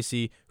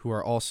Udinese, who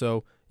are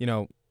also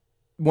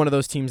one of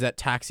those teams that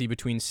taxi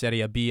between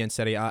Serie B and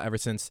Serie A ever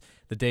since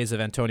the days of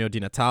Antonio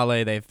Di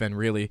Natale. They've been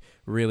really,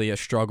 really a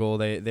struggle.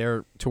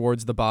 They're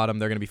towards the bottom.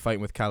 They're going to be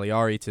fighting with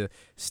Cagliari to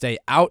stay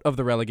out of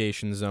the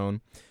relegation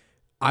zone.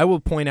 I will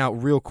point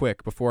out real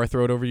quick before I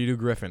throw it over to you,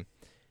 Griffin.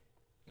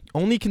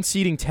 Only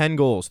conceding 10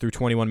 goals through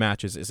 21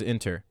 matches is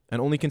Inter,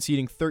 and only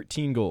conceding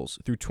 13 goals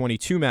through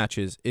 22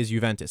 matches is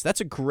Juventus.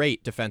 That's a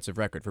great defensive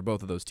record for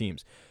both of those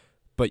teams.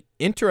 But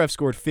Inter have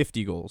scored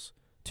 50 goals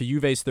to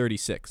Juve's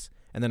 36.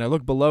 And then I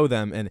look below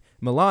them, and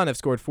Milan have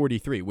scored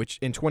 43, which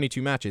in 22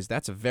 matches,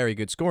 that's a very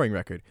good scoring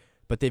record.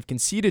 But they've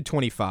conceded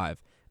 25,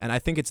 and I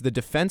think it's the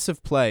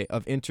defensive play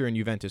of Inter and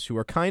Juventus who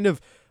are kind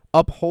of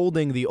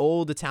upholding the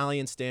old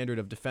Italian standard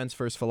of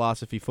defense-first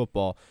philosophy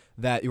football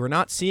that we're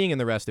not seeing in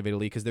the rest of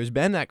Italy, because there's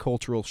been that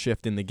cultural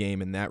shift in the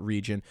game in that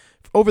region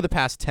over the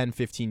past 10,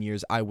 15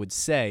 years, I would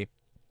say.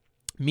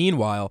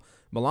 Meanwhile,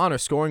 Milan are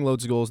scoring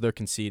loads of goals, they're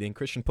conceding.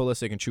 Christian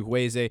Pulisic and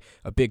Chukwueze,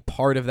 a big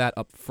part of that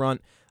up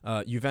front.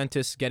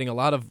 Juventus getting a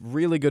lot of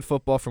really good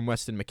football from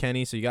Weston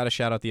McKennie, so you got to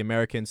shout out the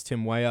Americans.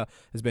 Tim Weah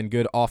has been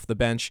good off the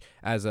bench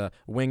as a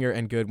winger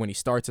and good when he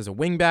starts as a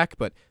wingback,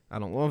 but I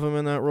don't love him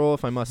in that role,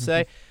 if I must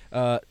say.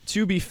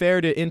 To be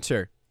fair to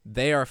Inter,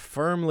 they are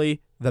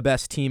firmly the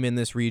best team in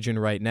this region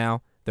right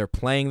now. They're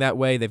playing that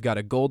way. They've got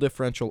a goal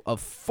differential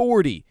of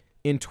 40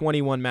 in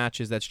 21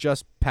 matches. That's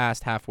just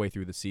past halfway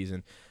through the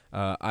season.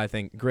 I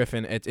think,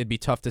 Griffin, it'd be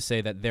tough to say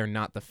that they're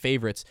not the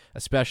favorites,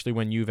 especially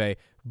when Juve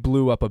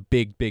blew up a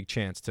big, big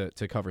chance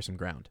to cover some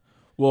ground.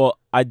 Well,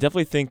 I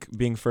definitely think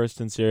being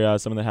first in Serie A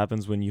is something that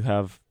happens when you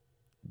have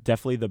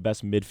definitely the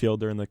best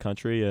midfielder in the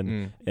country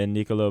and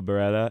Nicolo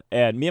Birle.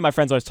 And me and my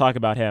friends always talk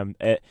about him.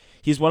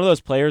 He's one of those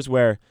players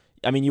where,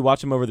 you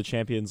watch him over the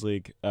Champions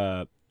League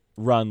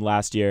run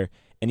last year,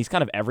 and he's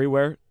kind of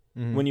everywhere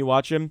when you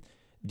watch him.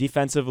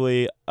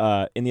 Defensively,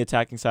 in the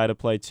attacking side of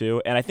play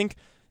too. And I think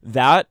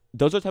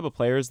those are the type of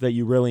players that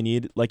you really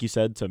need, like you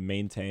said, to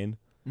maintain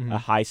a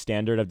high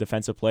standard of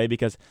defensive play,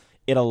 because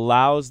it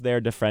allows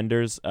their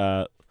defenders,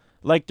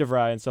 like De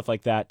Vrij and stuff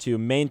like that, to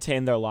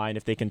maintain their line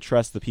if they can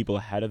trust the people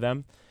ahead of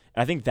them.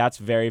 And I think that's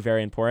very,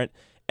 very important.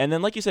 And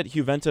then, like you said,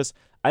 Juventus,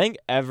 I think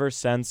ever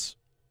since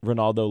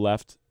Ronaldo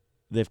left,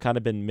 they've kind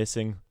of been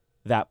missing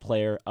that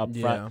player up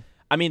front.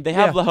 They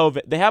have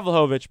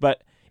Vlahovic,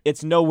 but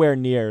it's nowhere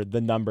near the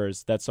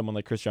numbers that someone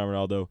like Cristiano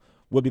Ronaldo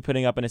would be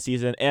putting up in a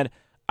season. And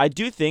I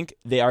do think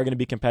they are going to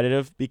be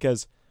competitive,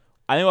 because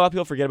I think a lot of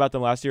people forget about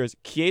them last year. Is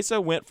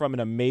Chiesa went from an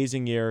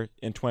amazing year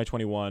in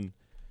 2021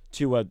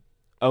 to a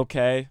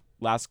okay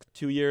last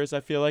 2 years, I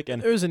feel like.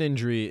 And there was an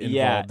injury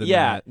involved in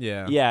that.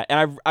 Yeah.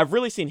 And I've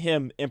really seen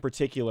him in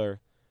particular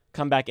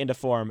come back into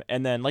form.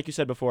 And then, like you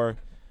said before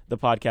the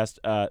podcast,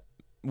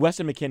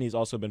 Weston McKennie's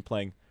also been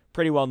playing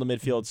pretty well in the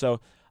midfield.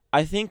 So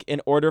I think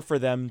in order for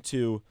them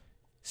to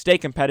stay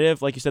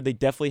competitive, like you said, they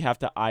definitely have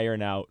to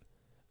iron out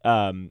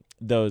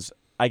those,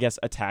 I guess,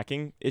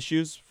 attacking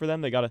issues for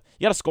them. You gotta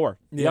score.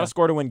 You gotta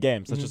score to win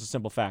games. That's just a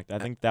simple fact. I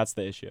think that's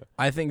the issue.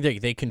 I think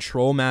they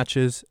control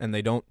matches and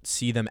they don't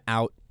see them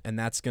out, and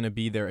that's going to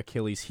be their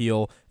Achilles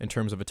heel in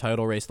terms of a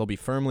title race. They'll be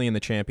firmly in the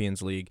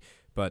Champions League,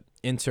 but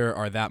Inter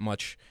are that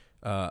much,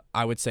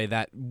 I would say,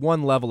 that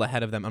one level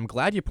ahead of them. I'm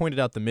glad you pointed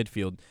out the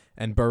midfield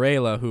and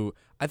Birle, who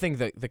I think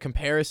the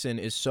comparison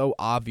is so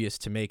obvious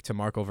to make to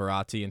Marco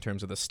Verratti in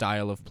terms of the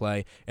style of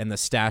play and the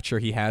stature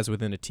he has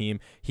within a team.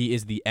 He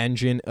is the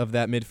engine of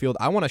that midfield.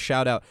 I want to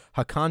shout out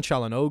Hakan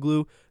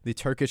Çalhanoğlu, the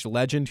Turkish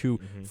legend,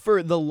 who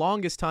for the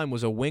longest time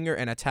was a winger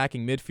and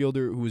attacking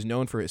midfielder who was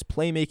known for his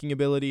playmaking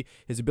ability,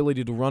 his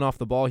ability to run off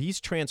the ball.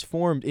 He's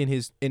transformed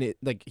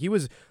he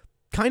was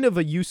kind of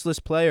a useless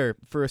player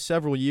for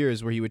several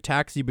years where he would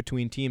taxi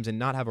between teams and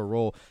not have a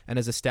role, and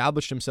has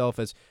established himself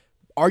as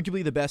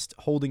arguably the best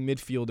holding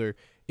midfielder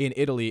in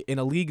Italy, in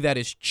a league that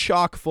is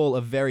chock full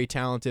of very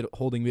talented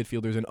holding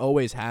midfielders and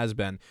always has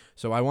been.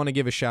 So I want to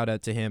give a shout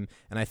out to him,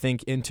 and I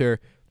think Inter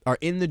are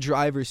in the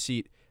driver's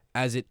seat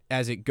as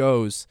it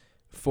goes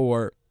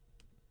for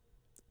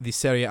the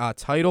Serie A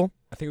title.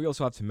 I think we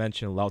also have to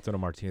mention Lautaro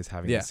Martinez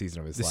having the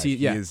season of his life.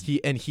 He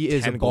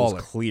is 10 a goals baller.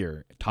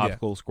 clear. Top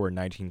goal scorer,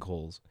 19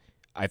 goals.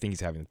 I think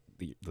he's having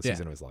the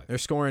season of his life. They're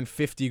scoring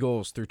 50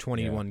 goals through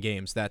 21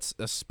 games. That's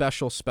a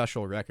special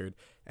record.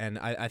 And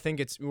I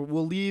think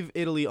we'll leave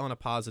Italy on a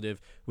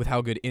positive with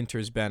how good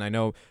Inter's been. I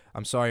know,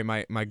 I'm sorry,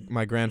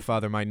 my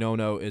grandfather, my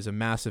nono, is a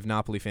massive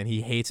Napoli fan.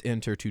 He hates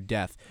Inter to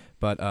death.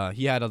 But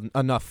he had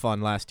enough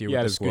fun last year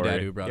with the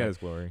Scudetto brother. He had his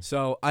glory.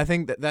 So I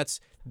think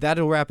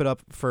that'll wrap it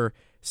up for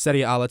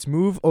Serie A. Let's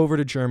move over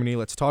to Germany.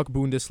 Let's talk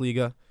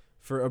Bundesliga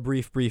for a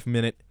brief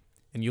minute.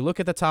 And you look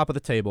at the top of the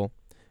table,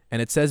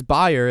 and it says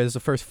Bayer as the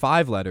first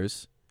 5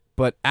 letters,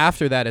 but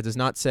after that it does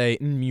not say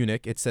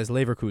Munich, it says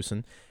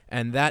Leverkusen,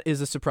 and that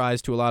is a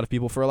surprise to a lot of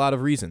people for a lot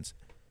of reasons.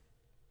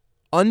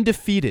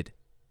 Undefeated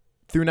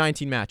through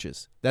 19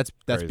 matches. That's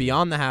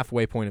beyond the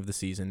halfway point of the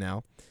season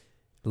now.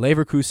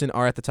 Leverkusen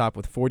are at the top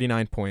with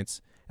 49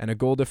 points and a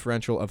goal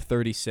differential of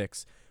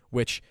 36,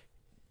 which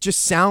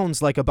just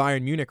sounds like a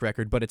Bayern Munich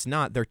record, but it's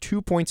not. They're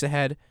 2 points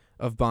ahead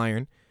of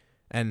Bayern,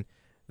 and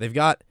they've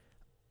got,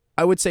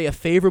 I would say, a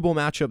favorable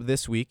matchup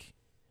this week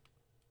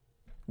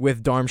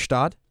with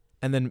Darmstadt,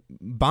 and then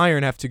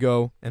Bayern have to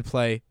go and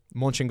play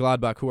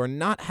Mönchengladbach, who are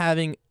not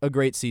having a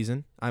great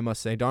season, I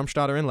must say.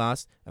 Darmstadt are in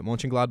last, and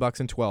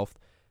Mönchengladbach's in 12th.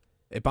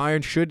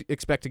 Bayern should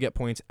expect to get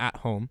points at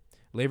home.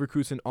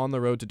 Leverkusen on the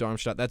road to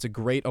Darmstadt. That's a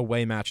great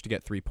away match to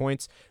get 3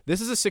 points.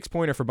 This is a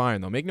 6-pointer for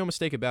Bayern, though. Make no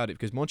mistake about it,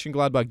 because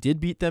Mönchengladbach did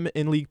beat them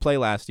in league play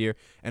last year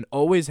and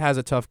always has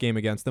a tough game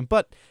against them.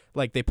 But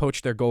they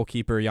poached their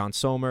goalkeeper, Jan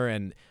Sommer,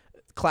 and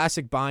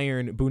classic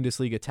Bayern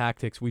Bundesliga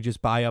tactics. We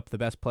just buy up the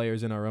best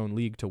players in our own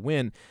league to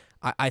win.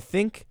 I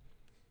think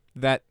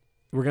that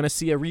we're going to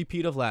see a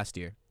repeat of last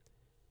year.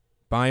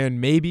 Bayern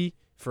maybe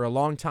for a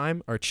long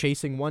time are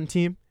chasing one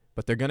team,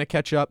 but they're going to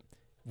catch up,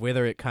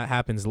 whether it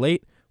happens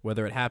late,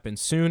 whether it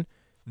happens soon.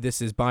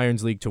 This is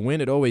Bayern's league to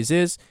win. It always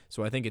is.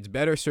 So I think it's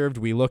better served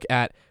we look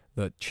at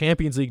the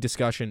Champions League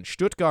discussion.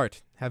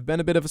 Stuttgart have been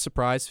a bit of a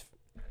surprise,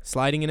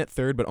 sliding in at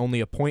 3rd, but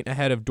only a point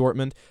ahead of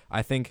Dortmund.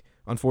 I think,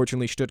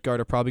 unfortunately, Stuttgart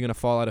are probably going to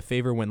fall out of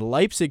favor when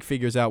Leipzig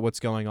figures out what's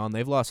going on.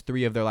 They've lost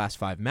 3 of their last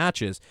 5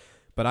 matches,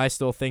 but I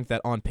still think that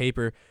on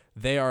paper,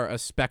 they are a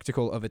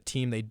spectacle of a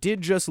team. They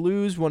did just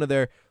lose one of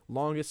their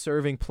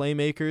longest-serving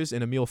playmakers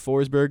in Emil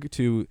Forsberg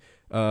to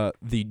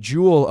the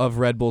jewel of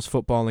Red Bull's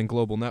football and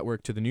global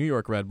network, to the New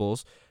York Red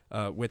Bulls.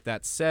 With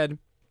that said,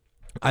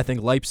 I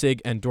think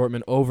Leipzig and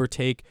Dortmund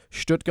overtake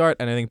Stuttgart,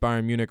 and I think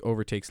Bayern Munich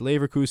overtakes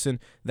Leverkusen.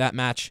 That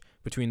match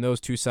between those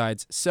two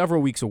sides,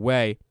 several weeks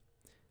away.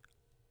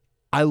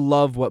 I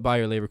love what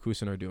Bayer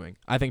Leverkusen are doing.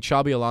 I think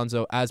Xabi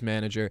Alonso, as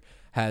manager,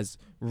 has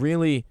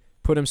really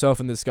put himself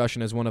in the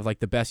discussion as one of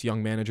the best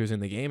young managers in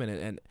the game.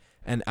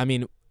 And I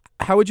mean,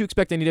 how would you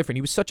expect any different?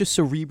 He was such a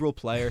cerebral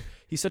player.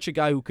 He's such a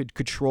guy who could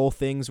control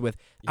things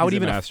without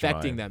even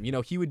affecting them.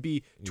 He would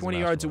be 20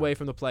 yards away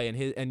from the play,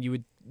 and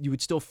you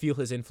would still feel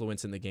his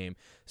influence in the game.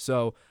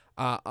 So,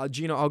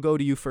 Gino, I'll go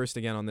to you first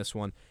again on this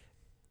one.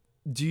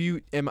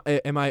 Would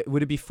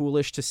it be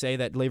foolish to say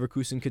that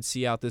Leverkusen could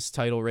see out this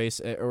title race,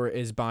 or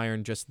is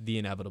Bayern just the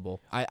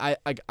inevitable? I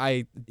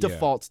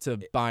default to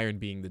Bayern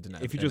being the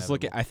inevitable. If you just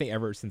look at, I think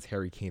ever since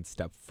Harry Kane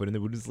stepped foot in the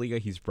Bundesliga,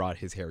 he's brought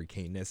his Harry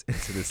Kane-ness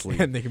into this league.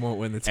 And they won't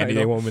win the title. And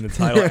they won't win the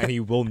title, and he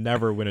will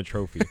never win a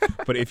trophy.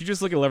 But if you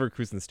just look at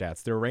Leverkusen's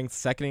stats, they're ranked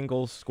 2nd in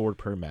goals scored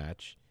per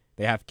match.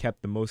 They have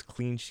kept the most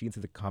clean sheets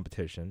of the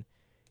competition.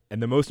 And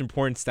the most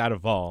important stat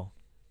of all,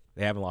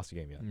 they haven't lost a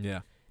game yet. Yeah.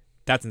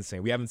 That's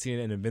insane. We haven't seen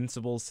an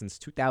Invincible since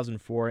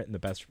 2004 in the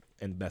best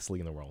league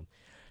in the world.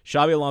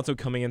 Xabi Alonso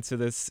coming into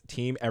this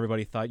team,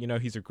 everybody thought,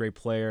 he's a great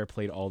player,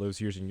 played all those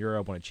years in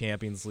Europe, won a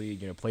Champions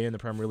League, played in the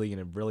Premier League in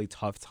a really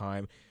tough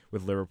time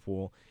with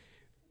Liverpool.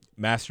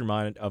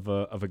 Mastermind of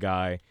a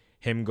guy.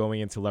 Him going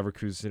into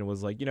Leverkusen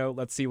was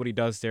let's see what he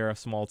does there. A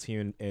small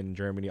team in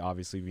Germany,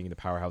 obviously being the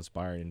powerhouse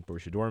Bayern and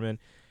Borussia Dortmund.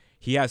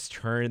 He has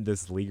turned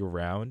this league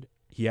around.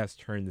 He has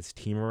turned this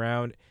team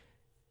around.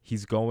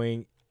 He's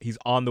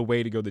on the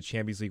way to go to the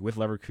Champions League with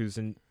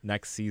Leverkusen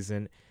next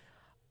season.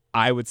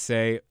 I would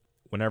say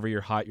whenever you're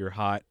hot, you're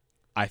hot.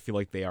 I feel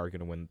like they are going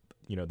to win,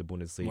 the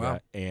Bundesliga. Wow.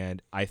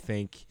 And I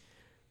think,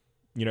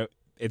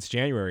 it's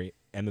January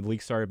and the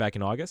league started back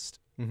in August.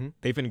 Mm-hmm.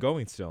 They've been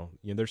going still.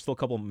 There's still a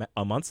couple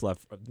months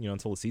left,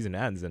 until the season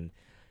ends. And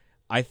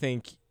I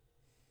think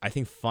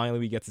finally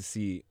we get to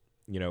see,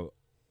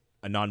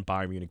 a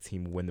non-Bayern Munich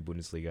team win the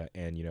Bundesliga.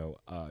 And,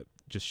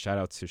 just shout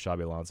out to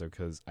Xabi Alonso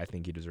because I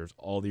think he deserves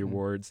all the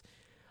awards.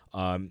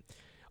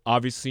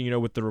 Obviously,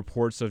 with the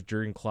reports of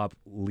Jurgen Klopp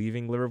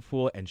leaving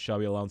Liverpool and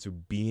Xabi Alonso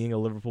being a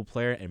Liverpool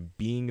player and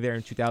being there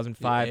in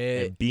 2005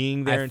 and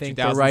being there in 2007.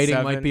 I think the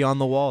writing might be on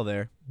the wall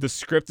there. The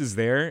script is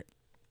there,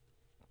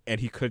 and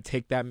he could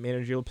take that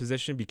managerial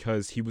position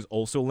because he was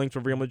also linked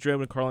with Real Madrid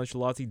when Carlo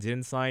Ancelotti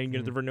didn't sign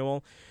the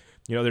renewal.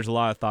 There's a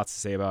lot of thoughts to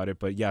say about it,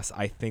 but yes,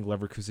 I think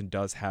Leverkusen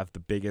does have the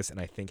biggest, and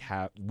I think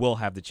will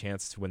have the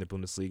chance to win the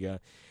Bundesliga.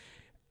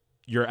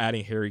 You're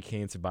adding Harry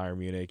Kane to Bayern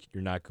Munich.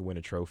 You're not going to win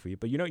a trophy.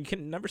 But, you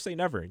can never say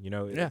never.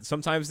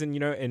 Sometimes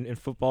in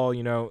football,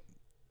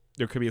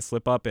 there could be a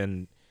slip-up,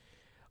 and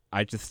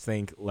I just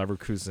think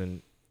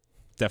Leverkusen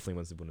definitely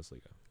wins the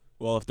Bundesliga.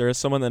 Well, if there is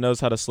someone that knows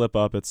how to slip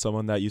up, it's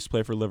someone that used to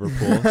play for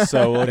Liverpool.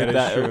 So we'll get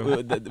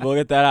that. We'll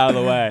get that out of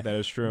the way. That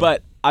is true.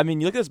 But I mean,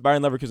 you look at this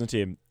Bayern Leverkusen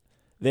team.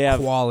 They have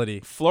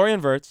quality.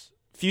 Florian Wirtz,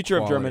 future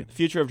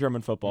Quality. of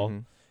German football. Mm-hmm.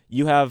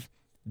 You have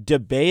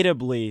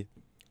debatably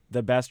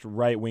the best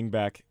right wing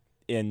back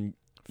in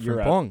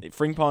Europe.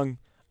 Frimpong,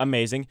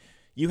 amazing.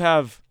 You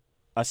have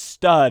a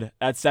stud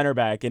at center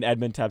back in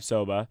Edmund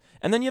Tapsoba,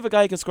 and then you have a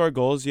guy who can score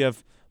goals. You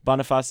have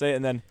Boniface,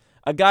 and then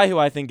a guy who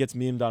I think gets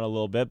memed on a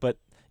little bit, but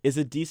is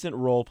a decent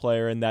role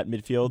player in that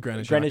midfield.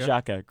 Granit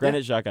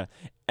Xhaka.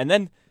 And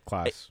then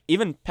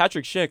even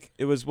Patrick Schick,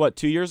 it was,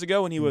 2 years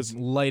ago when he was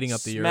lighting up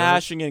the Euros.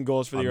 Smashing in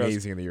goals for the Euros.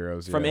 Amazing in the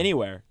Euros. From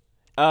anywhere.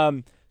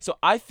 So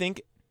I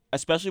think,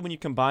 especially when you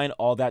combine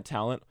all that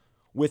talent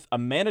with a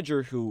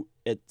manager who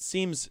it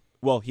seems,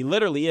 he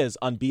literally is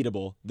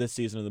unbeatable this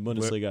season in the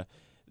Bundesliga.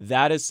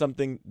 That is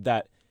something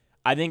that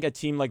I think a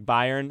team like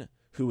Bayern,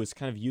 who is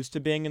kind of used to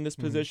being in this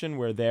position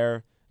where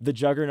they're the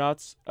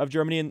juggernauts of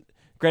Germany, and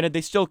granted,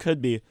 they still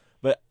could be,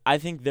 but I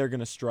think they're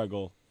going to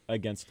struggle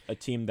against a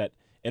team that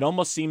it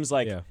almost seems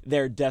like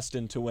they're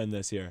destined to win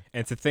this year.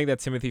 And to think that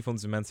Timothy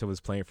Fosu-Mensah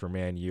was playing for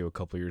Man U a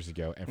couple years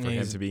ago, and for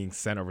him to being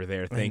sent over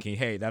there thinking,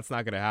 hey, that's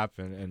not going to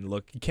happen, and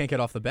look. He can't get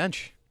off the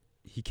bench.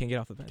 He can't get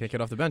off the bench. Can't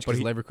get off the bench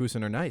because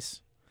Leverkusen are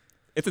nice.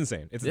 It's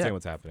insane. It's insane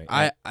what's happening.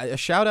 A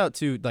shout out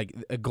to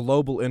a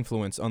global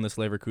influence on this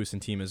Leverkusen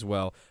team as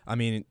well. I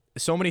mean,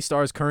 so many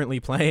stars currently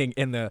playing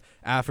in the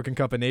African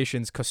Cup of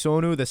Nations.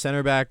 Kasonu, the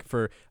center back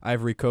for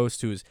Ivory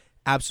Coast, who's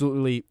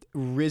absolutely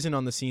risen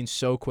on the scene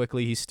so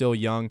quickly. He's still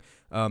young.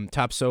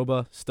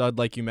 Tapsoba, stud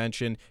like you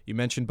mentioned. You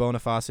mentioned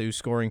Boniface, who's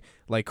scoring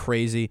like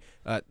crazy.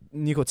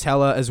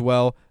 Nicotella as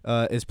well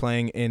is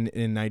playing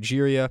in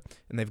Nigeria.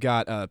 And they've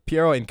got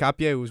Piero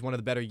Nkapie, who's one of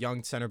the better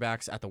young center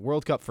backs at the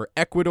World Cup for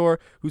Ecuador,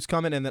 who's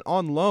coming. And then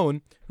on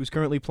loan, who's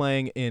currently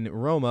playing in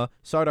Roma,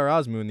 Sardar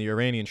Azmoun, the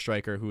Iranian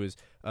striker, who has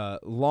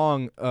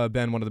long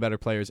been one of the better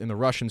players in the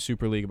Russian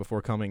Superliga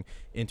before coming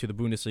into the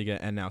Bundesliga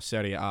and now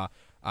Serie A.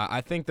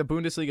 I think the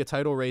Bundesliga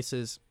title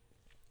races,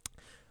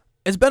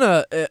 it's been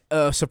a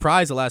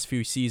surprise the last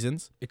few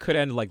seasons. It could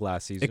end like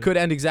last season. It could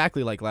end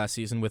exactly like last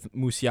season with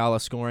Musiala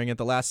scoring at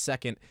the last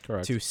second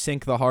to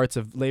sink the hearts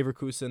of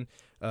Leverkusen,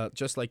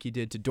 just like he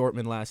did to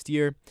Dortmund last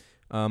year.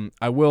 There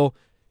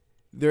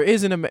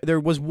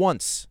was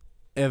once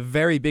a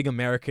very big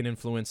American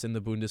influence in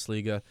the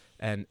Bundesliga,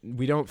 and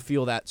we don't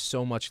feel that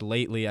so much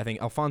lately. I think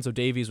Alphonso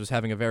Davies was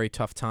having a very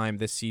tough time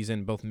this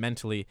season, both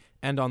mentally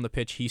and on the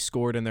pitch. He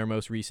scored in their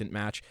most recent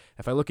match.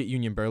 If I look at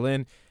Union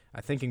Berlin,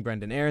 I'm thinking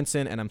Brendan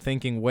Aronson, and I'm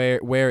thinking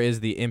where is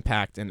the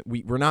impact? And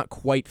we're not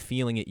quite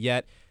feeling it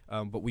yet,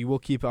 but we will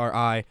keep our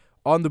eye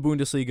on the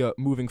Bundesliga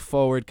moving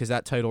forward because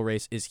that title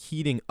race is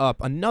heating up.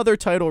 Another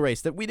title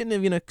race that we didn't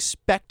even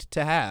expect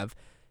to have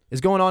is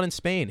going on in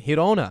Spain.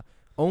 Girona,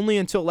 only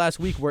until last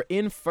week, were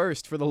in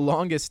first for the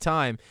longest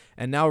time,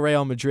 and now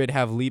Real Madrid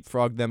have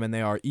leapfrogged them, and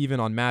they are even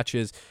on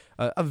matches.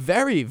 A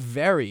very,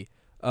 very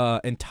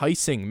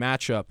enticing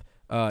matchup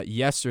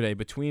yesterday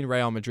between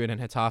Real Madrid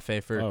and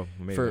Getafe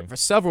for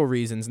several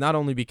reasons. Not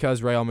only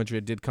because Real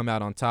Madrid did come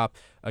out on top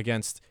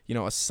against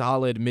a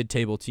solid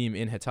mid-table team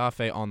in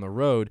Getafe on the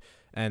road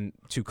and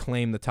to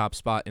claim the top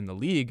spot in the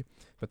league,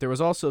 but there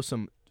was also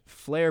some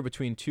flair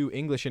between two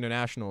English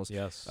internationals.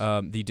 Yes.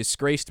 The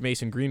disgraced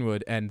Mason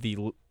Greenwood and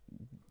the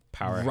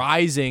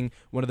rising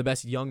one of the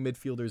best young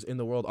midfielders in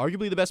the world,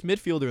 arguably the best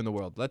midfielder in the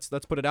world. Let's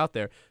put it out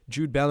there.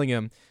 Jude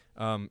Bellingham,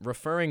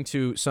 referring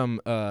to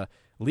some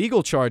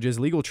legal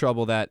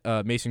trouble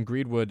that Mason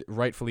Greenwood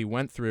rightfully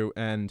went through,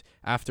 and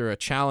after a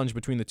challenge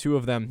between the two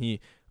of them,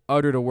 he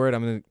uttered a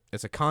word.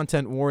 It's a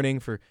content warning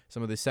for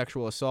some of the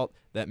sexual assault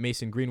that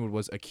Mason Greenwood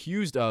was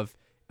accused of.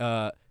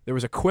 There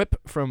was a quip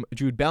from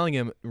Jude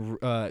Bellingham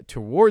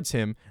towards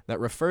him that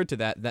referred to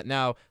that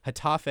now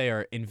Getafe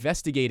are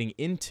investigating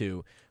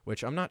into,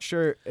 which I'm not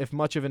sure if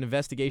much of an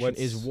investigation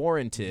is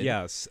warranted.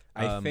 Yes.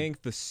 I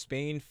think the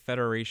Spain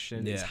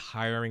Federation is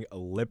hiring a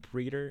lip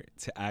reader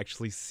to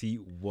actually see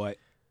what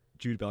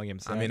Jude Bellingham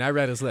said. I mean, I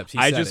read his lips.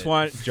 I just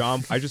want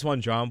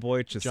John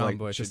Boy to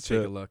take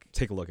a look.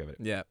 Take a look at it.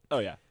 Yeah. Oh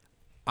yeah.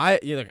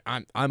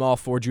 I'm all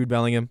for Jude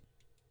Bellingham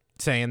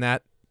saying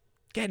that.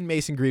 Getting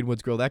Mason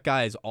Greenwood's grill. That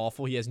guy is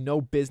awful. He has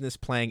no business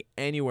playing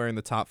anywhere in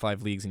the top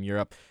 5 leagues in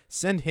Europe.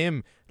 Send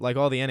him like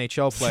all the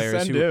NHL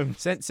players.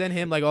 Send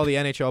him like all the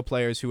NHL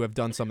players who have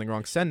done something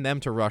wrong. Send them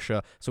to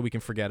Russia so we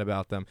can forget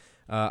about them.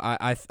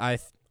 I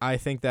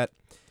think that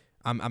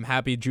I'm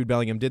happy Jude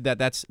Bellingham did that.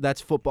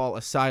 That's football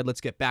aside.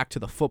 Let's get back to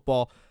the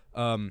football.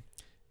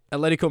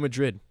 Atletico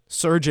Madrid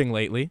surging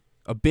lately.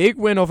 A big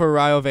win over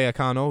Rayo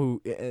Vallecano,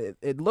 who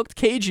it looked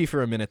cagey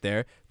for a minute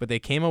there, but they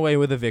came away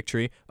with a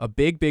victory. A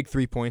big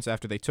 3 points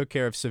after they took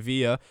care of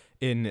Sevilla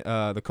in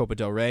the Copa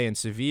del Rey, and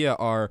Sevilla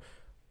are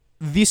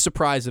the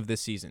surprise of this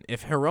season.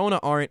 If Girona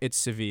aren't, it's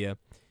Sevilla.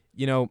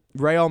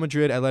 Real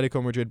Madrid,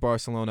 Atletico Madrid,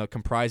 Barcelona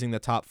comprising the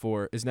top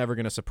 4 is never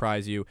going to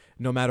surprise you,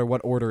 no matter what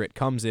order it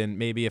comes in.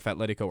 Maybe if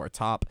Atletico are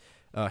top.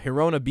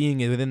 Girona being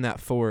within that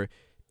 4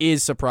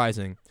 is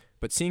surprising.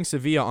 But seeing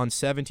Sevilla on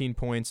 17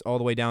 points all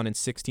the way down in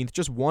 16th,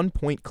 just 1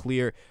 point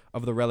clear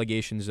of the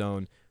relegation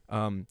zone,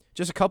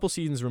 just a couple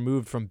seasons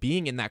removed from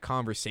being in that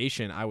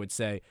conversation, I would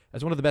say,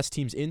 as one of the best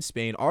teams in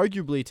Spain,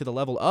 arguably to the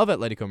level of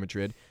Atletico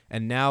Madrid,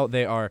 and now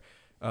they are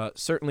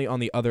certainly on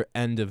the other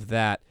end of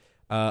that.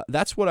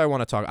 That's what I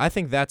want to talk. I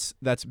think that's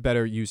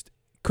better used.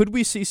 Could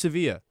we see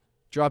Sevilla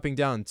dropping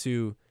down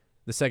to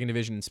the second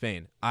division in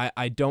Spain?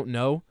 I don't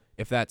know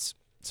if that's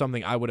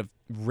something I would have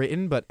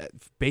written, but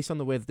based on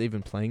the way that they've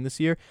been playing this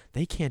year,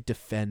 they can't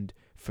defend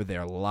for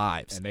their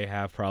lives. And they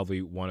have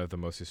probably one of the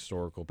most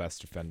historical best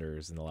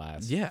defenders in the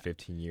last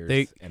 15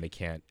 years, and they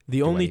can't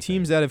The only anything.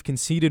 teams that have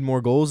conceded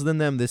more goals than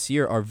them this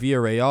year are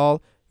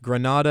Villarreal,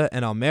 Granada,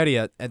 and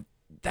Almeria. And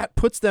that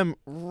puts them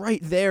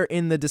right there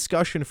in the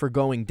discussion for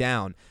going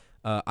down.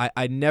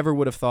 I never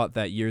would have thought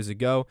that years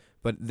ago,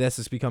 but this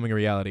is becoming a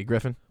reality.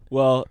 Griffin?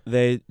 Well,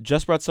 they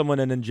just brought someone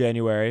in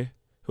January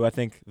who I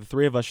think the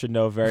three of us should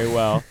know very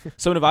well.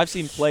 Someone who I've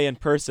seen play in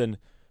person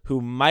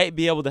who might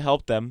be able to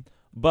help them.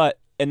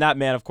 And that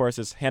man, of course,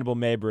 is Hannibal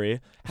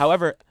Mabry.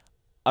 However,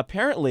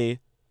 apparently,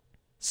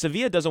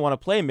 Sevilla doesn't want to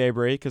play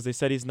Mabry because they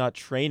said he's not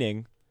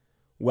training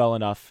well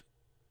enough,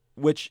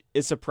 which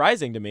is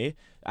surprising to me.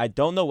 I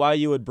don't know why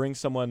you would bring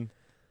someone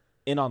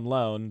in on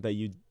loan that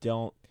you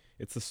don't.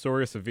 It's the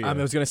story of Sevilla. I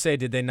was going to say,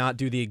 did they not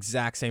do the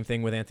exact same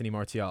thing with Anthony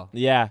Martial?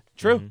 Yeah,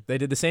 true. Mm-hmm. They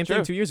did the same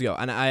thing 2 years ago.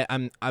 And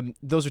I'm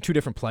those are two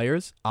different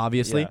players,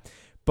 obviously. Yeah.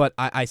 But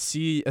I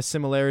see a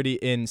similarity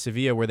in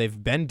Sevilla where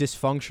they've been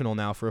dysfunctional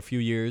now for a few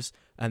years,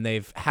 and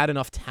they've had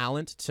enough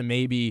talent to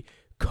maybe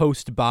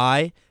coast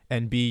by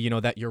and be,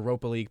 that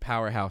Europa League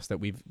powerhouse that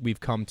we've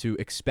come to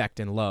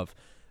expect and love.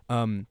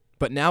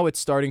 But now it's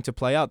starting to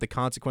play out, the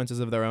consequences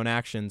of their own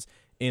actions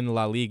in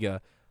La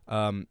Liga.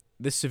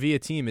 This Sevilla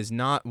team is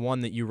not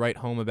one that you write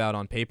home about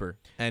on paper,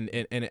 and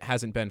it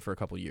hasn't been for a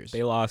couple years.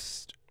 They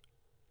lost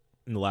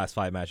in the last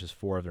 5 matches,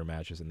 4 of their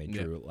matches, and they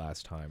drew it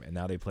last time. And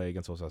now they play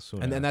against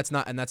Osasuna. And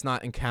that's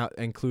not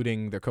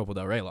including their Copa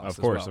del Rey loss.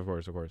 Of course.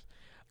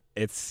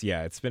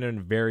 It's been a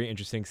very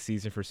interesting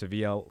season for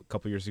Sevilla. A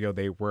couple years ago,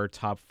 they were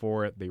top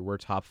 4. They were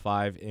top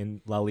 5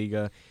 in La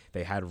Liga.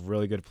 They had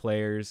really good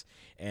players.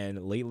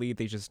 And lately,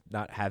 they just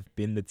not have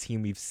been the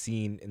team we've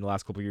seen in the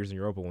last couple of years in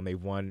Europa when they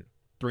won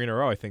 3 in a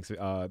row, I think,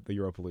 the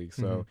Europa League.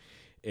 So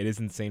it is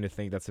insane to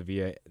think that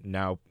Sevilla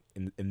now,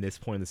 in this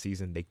point in the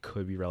season, they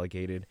could be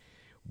relegated.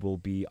 Will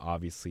be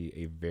obviously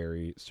a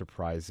very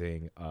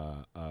surprising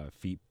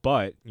feat.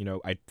 But,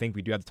 I think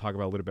we do have to talk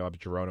about a little bit about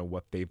Girona,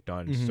 what they've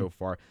done so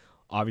far.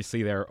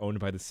 Obviously, they're owned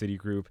by the City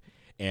Group,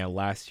 and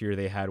last year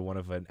they had one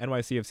of an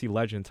NYCFC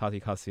legend, Tati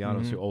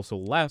Castellanos, who also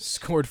left.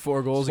 Scored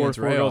 4 goals against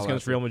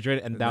Real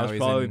Madrid, and that was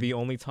probably the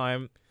only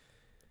time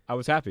I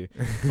was happy.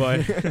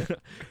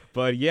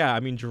 But yeah,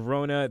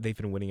 Girona, they've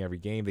been winning every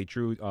game. They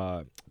drew 2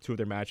 of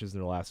their matches in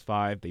the last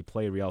 5. They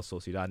play Real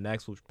Sociedad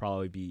next, which will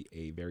probably be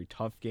a very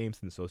tough game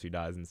since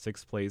Sociedad is in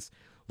 6th place,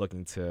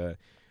 looking to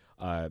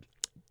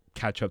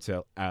catch up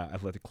to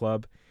Athletic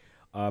Club.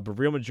 But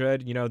Real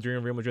Madrid,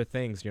 doing Real Madrid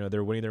things.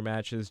 They're winning their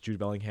matches. Jude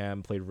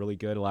Bellingham played really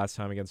good last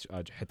time against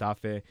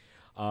Getafe.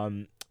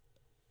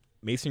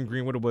 Mason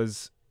Greenwood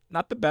was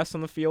not the best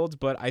on the field,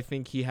 but I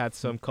think he had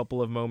some couple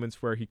of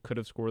moments where he could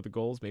have scored the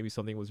goals. Maybe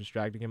something was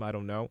distracting him. I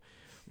don't know.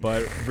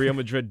 But Real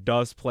Madrid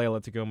does play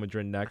Atletico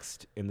Madrid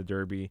next in the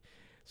derby,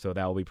 so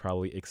that will be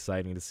probably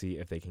exciting to see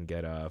if they can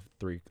get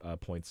 3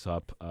 points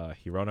up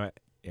Girona,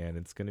 and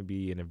it's going to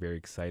be in a very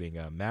exciting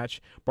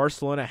match.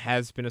 Barcelona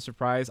has been a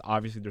surprise.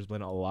 Obviously, there's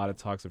been a lot of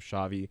talks of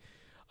Xavi.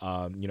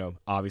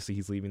 Obviously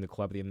he's leaving the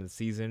club at the end of the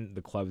season.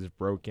 The club is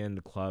broken.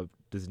 The club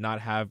does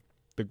not have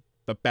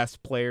the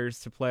best players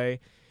to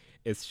play.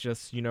 It's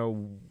just,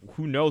 who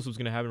knows what's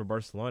going to happen to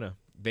Barcelona.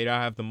 They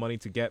don't have the money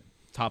to get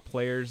top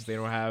players. They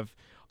don't have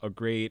a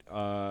great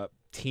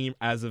team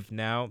as of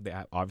now. They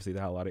had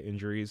a lot of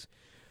injuries.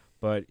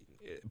 But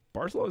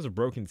Barcelona is a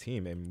broken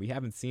team, and we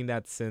haven't seen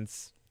that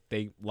since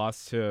they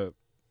lost to,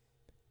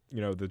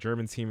 the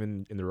German team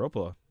in the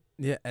Europa.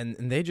 Yeah, and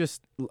they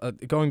just,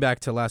 going back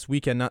to last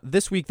weekend,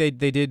 this week they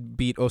did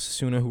beat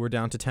Osasuna, who were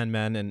down to 10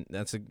 men, and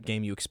that's a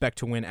game you expect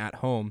to win at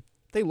home.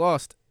 They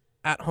lost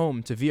at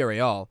home to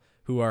Villarreal,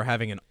 who are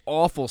having an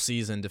awful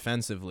season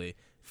defensively.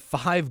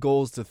 5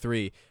 goals to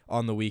 3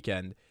 on the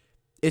weekend.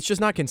 It's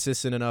just not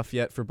consistent enough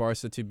yet for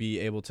Barca to be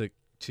able to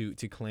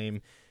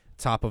claim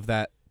top of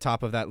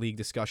that league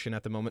discussion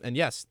at the moment. And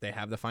yes, they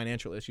have the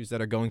financial issues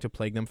that are going to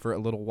plague them for a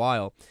little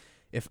while.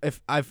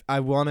 I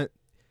want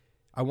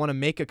to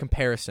make a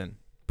comparison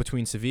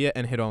between Sevilla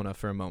and Girona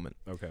for a moment.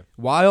 Okay.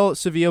 While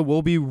Sevilla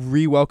will be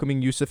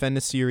re-welcoming Youssef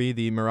En-Nesyri,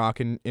 the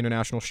Moroccan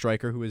international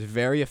striker who is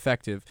very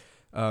effective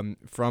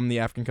from the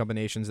African Cup of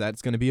Nations,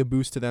 that's going to be a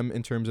boost to them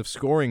in terms of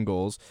scoring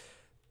goals.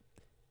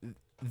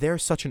 They're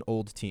such an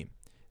old team.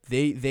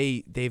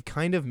 They've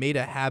kind of made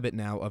a habit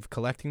now of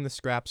collecting the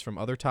scraps from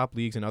other top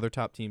leagues and other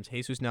top teams.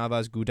 Jesus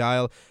Navas,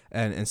 Gudel,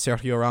 and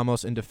Sergio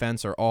Ramos in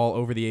defense are all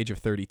over the age of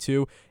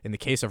 32. In the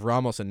case of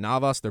Ramos and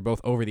Navas, they're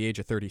both over the age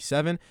of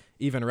 37.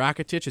 Even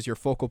Rakitic is your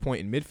focal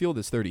point in midfield,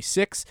 is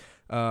 36.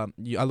 I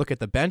look at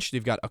the bench.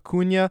 They've got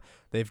Acuna.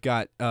 They've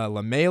got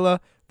Lamela.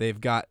 They've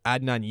got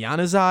Adnan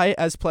Januzaj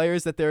as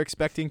players that they're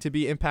expecting to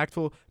be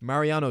impactful.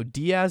 Mariano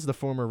Diaz, the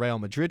former Real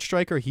Madrid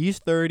striker, he's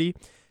 30.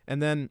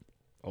 And then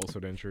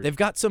Also injured. they've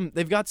got some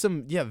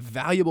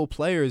valuable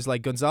players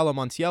like Gonzalo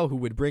Montiel, who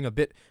would bring a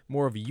bit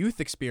more of youth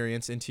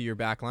experience into your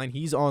back line.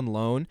 He's on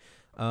loan.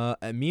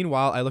 And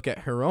meanwhile, I look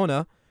at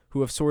Girona,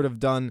 who have sort of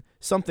done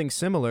something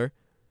similar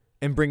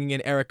in bringing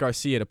in Eric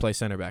Garcia to play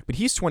center back. But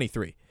he's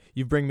 23.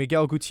 You bring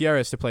Miguel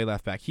Gutierrez to play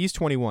left back. He's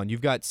 21.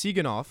 You've got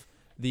Siganov,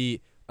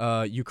 the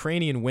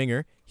Ukrainian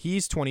winger.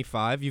 He's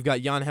 25. You've got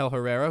Yangel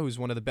Herrera, who's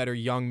one of the better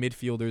young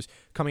midfielders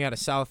coming out of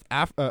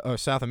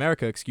South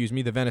America,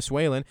 the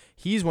Venezuelan.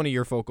 He's one of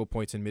your focal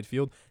points in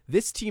midfield.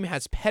 This team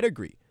has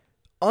pedigree,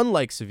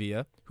 unlike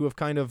Sevilla, who have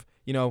kind of,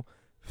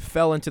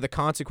 fell into the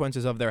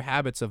consequences of their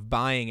habits of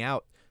buying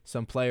out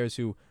some players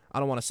who I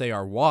don't want to say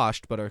are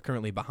washed, but are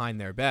currently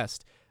behind their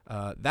best.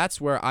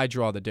 That's where I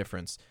draw the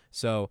difference.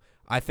 So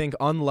I think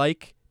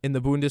unlike in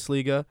the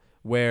Bundesliga,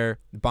 where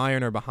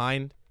Bayern are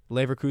behind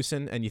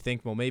Leverkusen, and you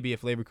think, well, maybe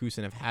if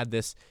Leverkusen have had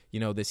this,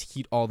 this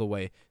heat all the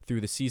way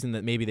through the season,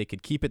 that maybe they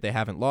could keep it. They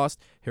haven't lost.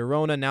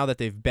 Girona, now that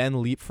they've been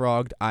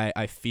leapfrogged,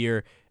 I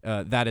fear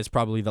that is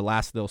probably the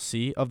last they'll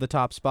see of the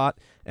top spot,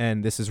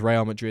 and this is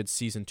Real Madrid's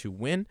season to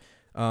win.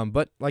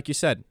 But like you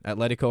said,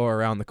 Atletico are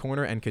around the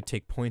corner and could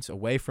take points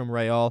away from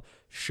Real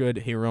should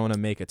Girona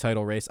make a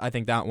title race. I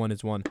think that one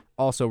is one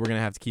also we're going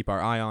to have to keep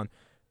our eye on.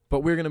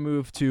 But we're going to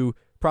move to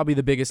probably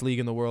the biggest league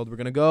in the world. We're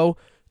going to go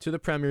to the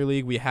Premier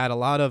League. We had a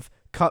lot of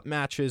cup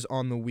matches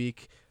on the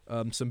week,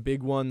 some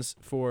big ones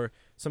for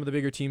some of the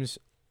bigger teams.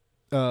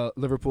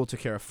 Liverpool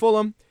took care of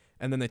Fulham,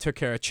 and then they took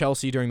care of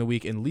Chelsea during the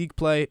week in league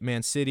play.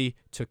 Man City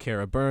took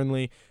care of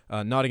Burnley.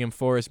 Nottingham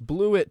Forest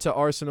blew it to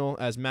Arsenal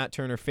as Matt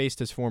Turner faced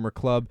his former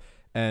club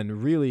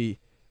and really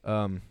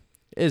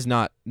is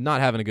not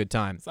having a good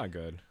time. It's not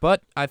good.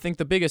 But I think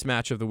the biggest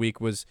match of the week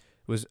was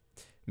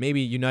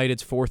maybe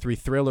United's 4-3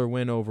 thriller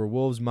win over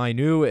Wolves.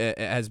 Mainu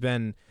has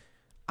been,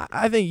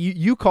 I think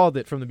you called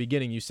it from the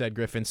beginning, you said,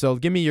 Griffin. So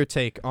give me your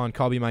take on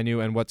Kobbie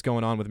Mainu and what's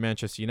going on with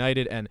Manchester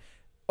United and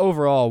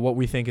overall what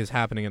we think is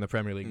happening in the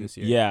Premier League this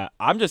year. Yeah,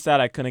 I'm just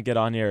sad I couldn't get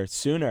on here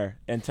sooner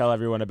and tell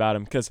everyone about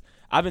him, because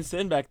I've been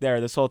sitting back there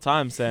this whole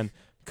time saying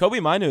Kobbie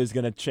Mainu is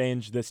going to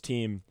change this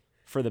team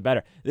for the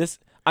better.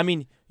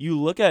 You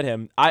look at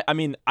him, I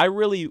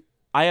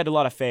had a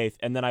lot of faith,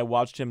 and then I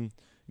watched him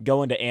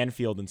go into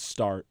Anfield and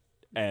start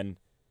and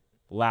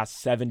last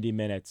 70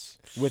 minutes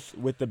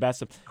with the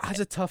best of.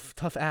 That's a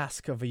tough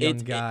ask of a young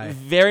guy. It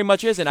very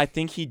much is, and I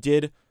think he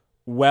did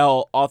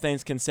well, all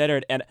things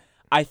considered. And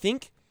I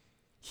think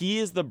he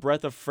is the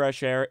breath of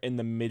fresh air in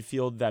the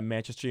midfield that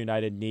Manchester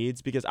United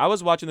needs, because I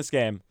was watching this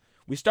game.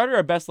 We started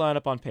our best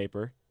lineup on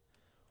paper.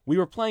 We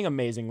were playing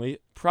amazingly.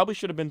 Probably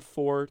should have been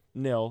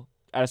 4-0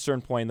 at a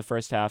certain point in the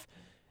first half.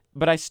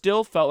 But I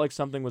still felt like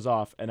something was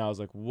off, and I was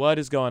like, what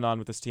is going on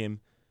with this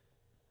team?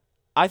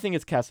 I think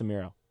it's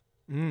Casemiro.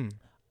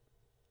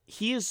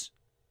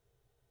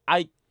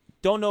 I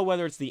don't know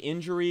whether it's the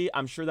injury.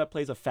 I'm sure that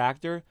plays a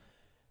factor.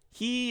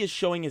 He is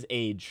showing his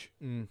age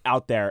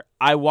out there.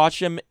 I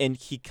watch him, and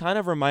he kind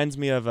of reminds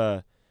me of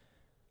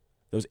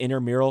those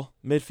intramural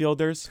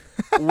midfielders,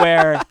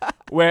 where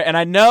and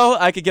I know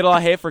I could get a lot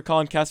of hate for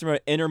calling Casemiro an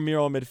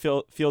intramural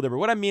midfielder, but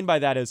what I mean by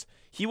that is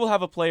he will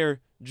have a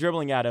player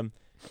dribbling at him.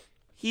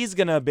 He's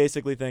going to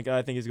basically think,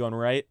 I think he's going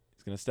right.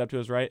 He's going to step to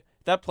his right.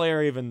 If that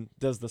player even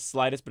does the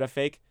slightest bit of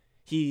fake,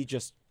 he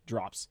just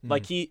drops.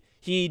 Like he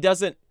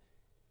doesn't,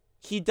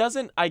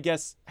 I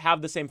guess,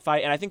 have the same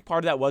fight. And I think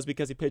part of that was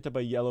because he picked up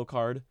a yellow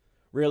card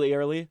really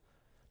early.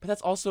 But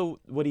that's also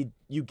what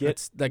you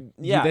get.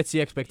 That's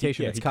the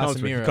expectation. It's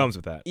Casemiro. He comes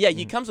with that. Yeah,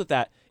 he comes with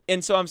that.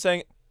 And so I'm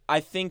saying, I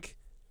think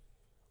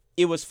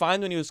it was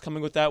fine when he was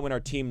coming with that, when our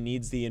team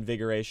needs the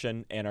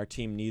invigoration and our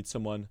team needs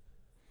someone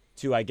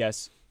to, I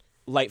guess,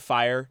 light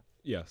fire.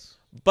 Yes.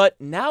 But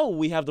now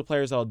we have the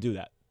players that'll do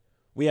that.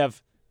 We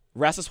have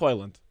Rasmus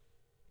Højlund.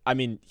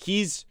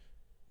 He's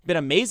been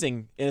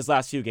amazing in his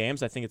last few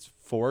games. I think it's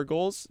 4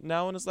 goals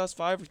now in his last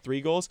 5 or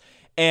 3 goals.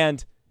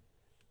 And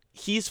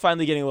he's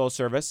finally getting a little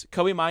service.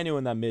 Kobbie Mainu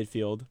in that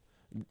midfield,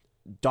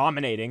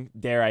 dominating,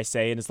 dare I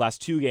say, in his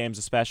last 2 games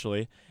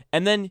especially.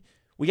 And then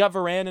we got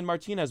Varane and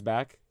Martinez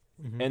back,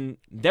 and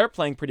they're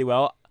playing pretty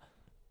well.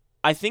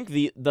 I think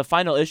the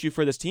final issue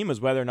for this team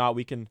is whether or not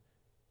we can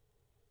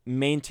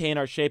maintain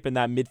our shape in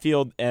that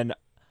midfield, and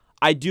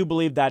I do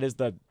believe that is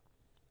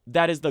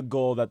the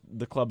goal that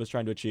the club is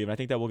trying to achieve. And I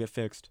think that will get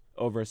fixed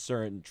over a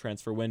certain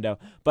transfer window.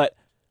 But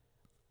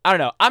I don't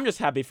know. I'm just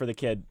happy for the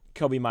kid,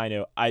 Kobbie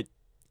Mainu.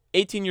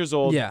 18 years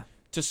old. Yeah.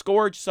 To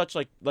score such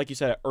like you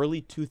said, an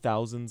early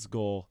 2000s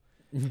goal.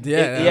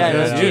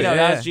 That's Gino.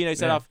 That was Gino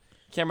said off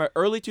camera.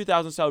 Early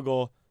 2000s style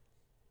goal.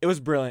 It was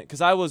brilliant,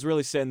 because I was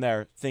really sitting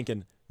there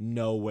thinking,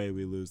 no way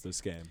we lose this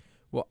game.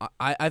 Well,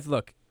 I've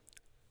look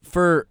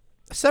for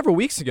several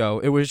weeks ago,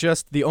 it was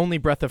just the only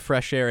breath of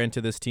fresh air into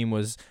this team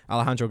was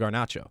Alejandro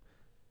Garnacho.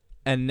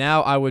 And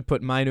now I would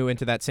put Mainu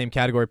into that same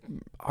category,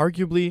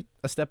 arguably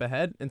a step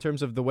ahead in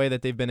terms of the way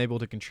that they've been able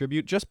to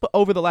contribute, just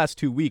over the last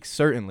 2 weeks,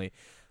 certainly.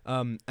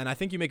 And I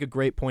think you make a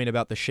great point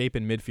about the shape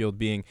in midfield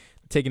being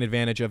taken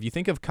advantage of. You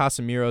think of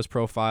Casemiro's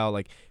profile,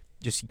 like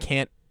just he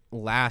can't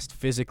last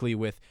physically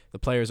with the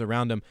players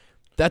around him.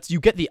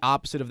 You get the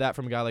opposite of that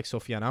from a guy like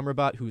Sofiane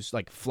Amrabat, who's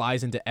like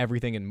flies into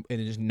everything and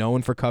is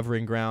known for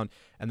covering ground.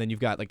 And then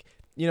you've got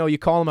you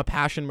call him a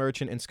passion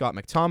merchant in Scott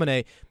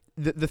McTominay.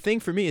 The thing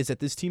for me is that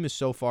this team is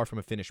so far from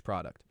a finished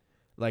product.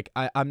 Like,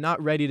 I'm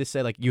not ready to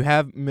say, like, you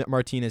have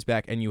Martinez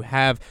back and you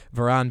have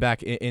Varane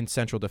back in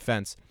central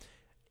defense.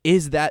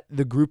 Is that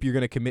the group you're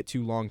going to commit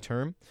to long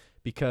term?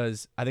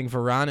 Because I think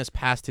Varane is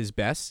past his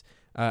best.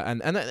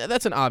 And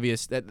that's an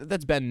obvious,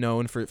 that's been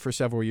known for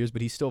several years,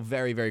 but he's still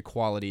very, very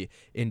quality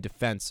in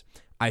defense.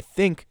 I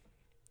think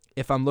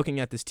if I'm looking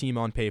at this team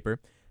on paper,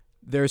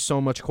 there's so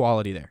much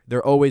quality there.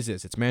 There always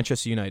is. It's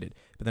Manchester United.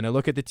 But then I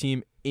look at the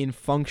team in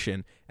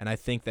function, and I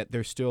think that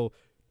they're still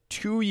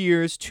 3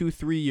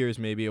 years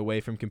maybe away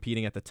from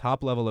competing at the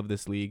top level of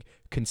this league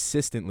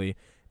consistently.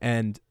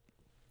 And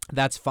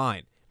that's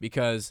fine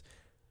because,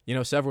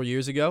 several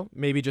years ago,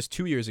 maybe just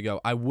 2 years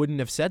ago, I wouldn't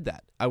have said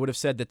that. I would have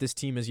said that this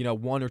team is,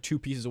 1 or 2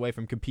 pieces away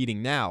from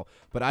competing now,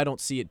 but I don't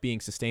see it being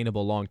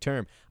sustainable long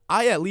term.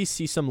 I at least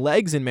see some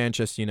legs in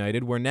Manchester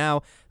United where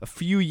now a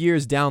few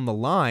years down the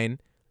line,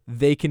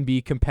 they can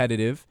be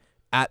competitive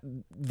at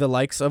the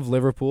likes of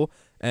Liverpool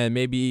and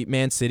maybe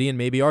Man City and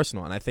maybe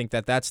Arsenal. And I think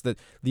that that's the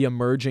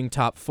emerging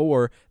top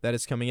 4 that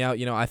is coming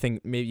out. I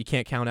think maybe you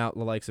can't count out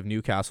the likes of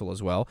Newcastle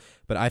as well,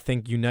 but I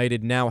think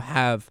United now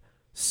have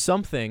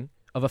something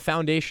of a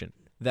foundation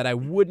that I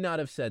would not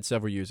have said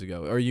several years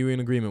ago. Are you in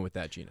agreement with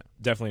that, Gino?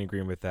 Definitely in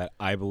agreement with that.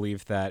 I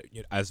believe that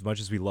as much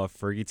as we love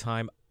Fergie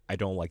time, I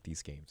don't like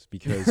these games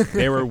because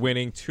they were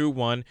winning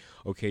 2-1.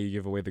 Okay, you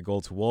give away the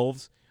goal to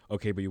Wolves.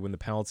 Okay, but you win the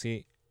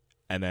penalty.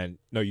 And then,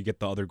 no, you get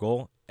the other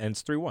goal, and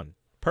it's 3-1.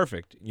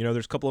 Perfect.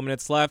 There's a couple of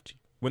minutes left,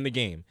 win the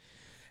game.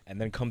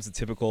 And then comes the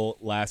typical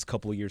last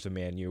couple of years of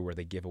Man U where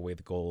they give away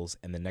the goals,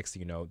 and the next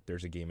thing you know,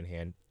 there's a game in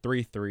hand,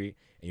 3-3, and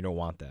you don't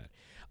want that.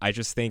 I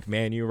just think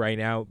Man U right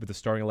now, with the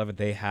starting 11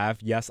 they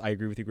have, yes, I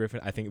agree with you, Griffin.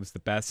 I think it was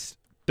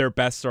their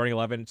best starting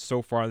 11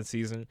 so far in the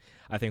season.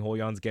 I think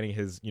Holjan's getting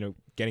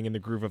getting in the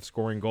groove of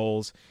scoring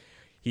goals.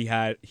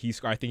 I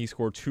think he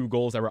scored 2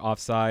 goals that were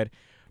offside.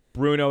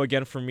 Bruno,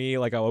 again, for me,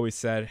 like I always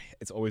said,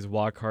 it's always a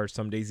wild card.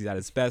 Some days he's at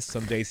his best,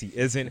 some days he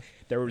isn't.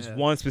 There was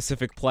one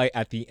specific play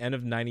at the end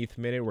of 90th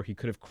minute where he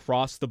could have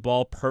crossed the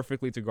ball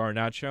perfectly to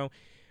Garnacho.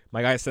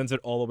 My guy sends it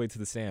all the way to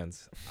the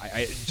stands.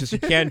 You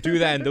can't do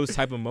that in those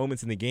type of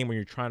moments in the game when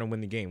you're trying to win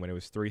the game, when it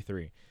was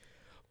 3-3.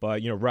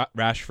 But,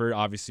 Rashford,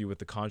 obviously, with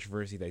the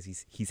controversy that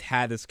he's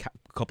had this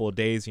couple of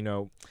days,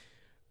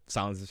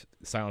 silence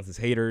his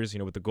haters,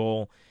 with the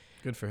goal.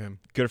 Good for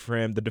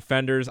him. The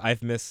defenders,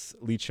 I've missed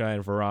Licha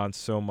and Varane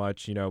so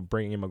much.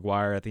 Bringing in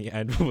Maguire at the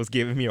end was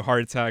giving me a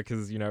heart attack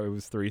because, it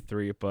was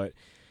 3-3. But,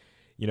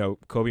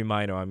 Kobe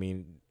Mino,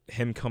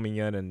 him coming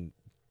in and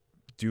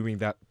doing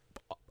that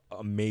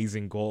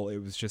amazing goal, it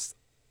was just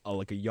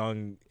like a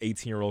young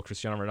 18-year-old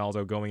Cristiano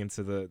Ronaldo going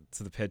into the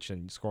pitch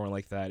and scoring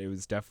like that. It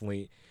was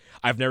definitely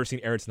 – I've never seen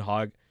Erik ten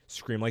Hag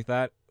scream like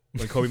that.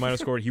 When Kobe Mino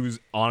scored, he was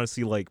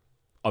honestly like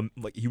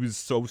he was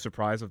so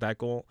surprised with that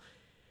goal.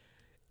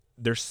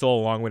 There's still a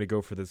long way to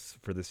go for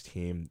this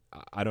team.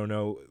 I don't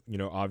know,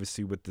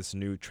 obviously with this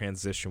new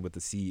transition with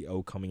the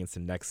CEO coming into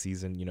next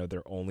season,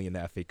 they're only in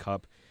the FA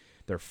Cup.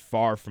 They're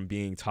far from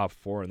being top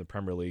 4 in the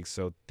Premier League.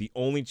 So the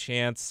only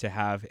chance to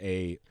have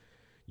a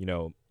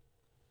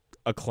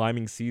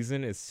climbing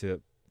season is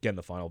to get in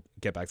the final,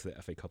 get back to the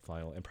FA Cup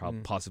final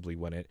and possibly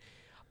win it.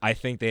 I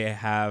think they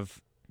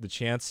have the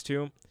chance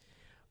to,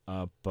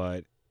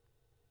 but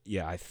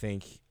yeah, I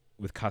think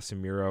with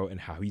Casemiro and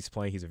how he's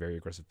playing, he's a very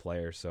aggressive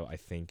player. So I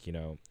think,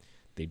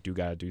 they do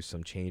got to do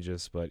some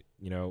changes, but,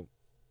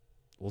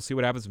 we'll see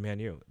what happens with Man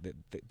U.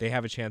 They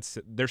have a chance.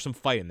 There's some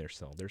fight in there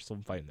still.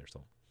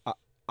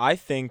 I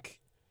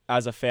think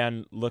as a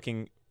fan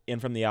looking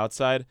in from the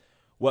outside,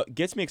 what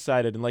gets me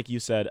excited, and like you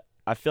said,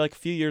 I feel like a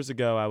few years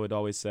ago I would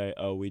always say,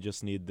 oh, we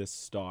just need this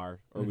star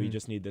or we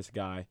just need this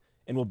guy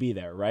and we'll be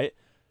there, right?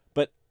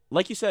 But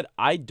like you said,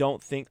 I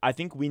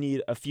think we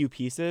need a few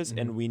pieces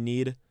and we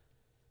need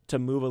to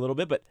move a little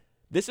bit, but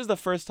this is the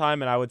first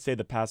time, and I would say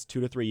the past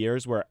 2 to 3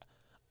 years, where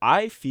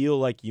I feel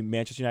like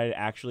Manchester United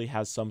actually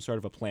has some sort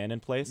of a plan in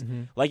place.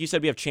 Like you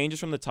said, we have changes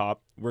from the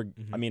top.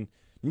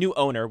 New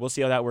owner, we'll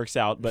see how that works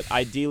out, but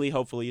ideally,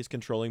 hopefully, he's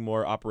controlling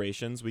more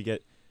operations. We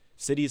get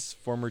City's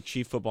former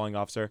chief footballing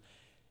officer.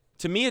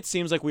 To me, it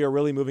seems like we are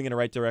really moving in the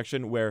right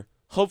direction where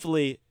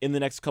hopefully in the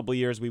next couple of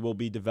years we will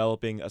be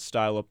developing a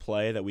style of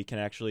play that we can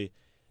actually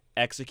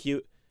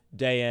execute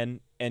day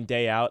in and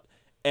day out.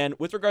 And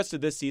with regards to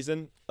this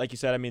season, like you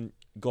said,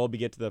 goal to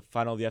get to the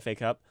final of the FA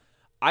Cup.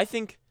 I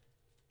think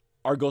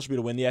our goal should be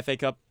to win the FA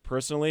Cup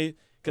personally,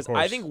 because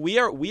I think we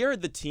are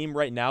the team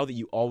right now that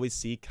you always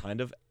see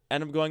kind of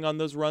end up going on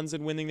those runs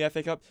and winning the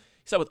FA Cup.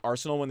 You saw it with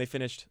Arsenal when they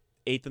finished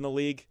 8th in the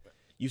league.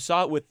 You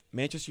saw it with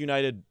Manchester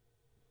United,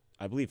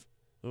 I believe.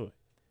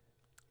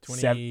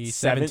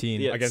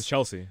 2017 against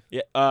Chelsea.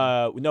 Yeah.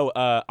 No.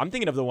 I'm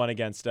thinking of the one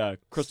against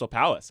Crystal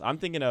Palace. I'm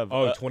thinking of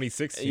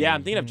 2016. Yeah,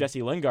 I'm thinking of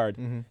Jesse Lingard,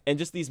 and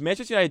just these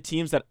Manchester United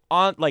teams that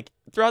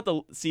throughout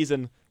the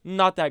season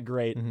not that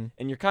great,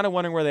 and you're kind of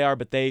wondering where they are,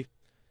 but they,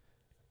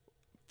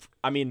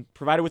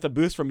 provided with a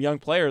boost from young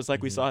players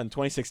like we saw in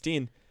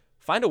 2016,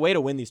 find a way to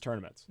win these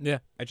tournaments. Yeah.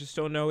 I just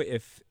don't know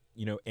if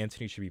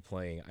Anthony should be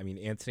playing.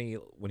 Anthony,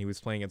 when he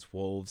was playing against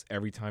Wolves,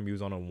 every time he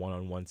was on a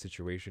one-on-one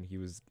situation, he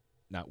was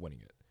not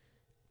winning it.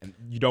 And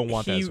you don't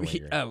want that as a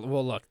winger.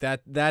 Well, look,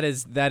 that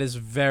is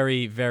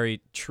very,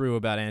 very true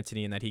about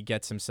Anthony, in that he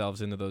gets himself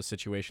into those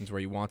situations where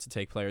he wants to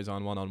take players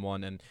on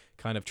one-on-one and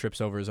kind of trips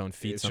over his own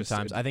feet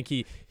sometimes. I think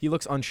he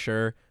looks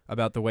unsure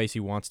about the ways he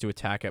wants to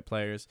attack at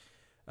players.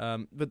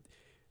 But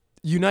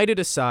United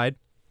aside,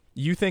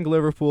 you think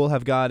Liverpool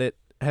have got it?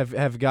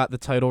 Have got the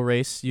title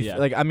race?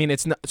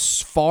 It's not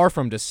far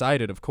from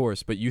decided, of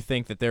course, but you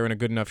think that they're in a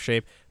good enough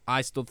shape.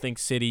 I still think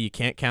City, you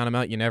can't count them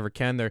out. You never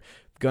can. They're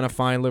gonna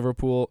find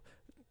Liverpool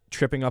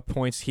tripping up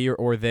points here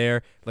or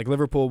there. Like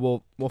Liverpool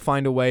will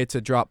find a way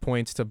to drop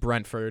points to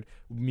Brentford.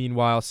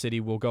 Meanwhile, City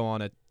will go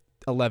on a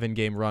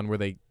 11-game run where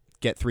they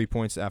get 3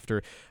 points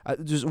after.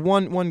 Just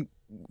one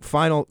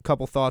final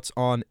couple thoughts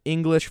on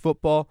English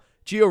football.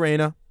 Gio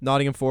Reyna,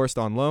 Nottingham Forest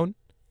on loan.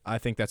 I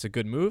think that's a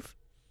good move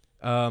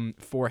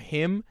for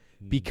him,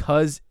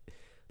 because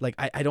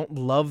I don't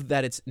love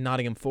that it's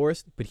Nottingham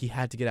Forest, but he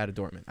had to get out of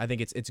Dortmund. I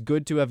think it's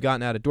good to have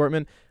gotten out of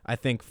Dortmund. I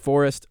think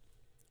Forest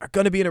are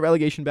going to be in a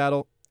relegation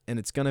battle, and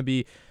it's going to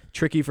be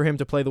tricky for him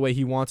to play the way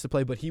he wants to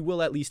play, but he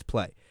will at least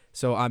play.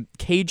 So I'm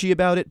cagey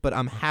about it, but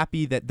I'm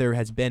happy that there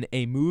has been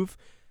a move.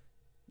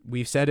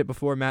 We've said it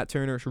before, Matt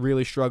Turner's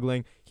really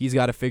struggling. He's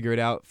got to figure it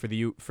out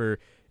for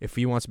if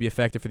he wants to be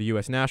effective for the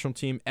U.S. national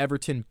team.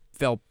 Everton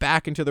fell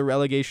back into the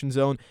relegation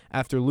zone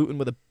after Luton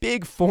with a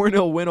big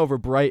 4-0 win over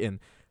Brighton.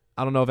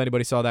 I don't know if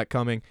anybody saw that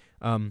coming.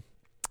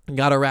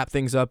 Got to wrap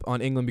things up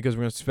on England, because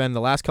we're going to spend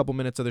the last couple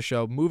minutes of the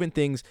show moving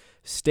things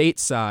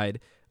stateside.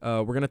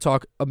 We're going to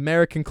talk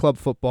American club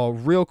football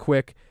real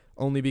quick,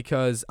 only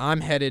because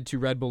I'm headed to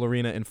Red Bull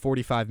Arena in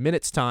 45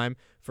 minutes' time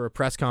for a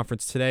press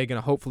conference today. Going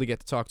to hopefully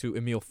get to talk to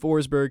Emil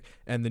Forsberg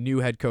and the new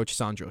head coach,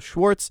 Sandro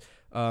Schwartz.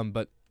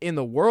 But in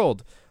the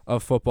world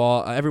of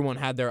football, everyone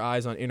had their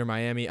eyes on Inter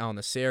Miami Al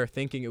Nassr,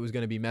 thinking it was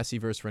going to be Messi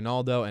versus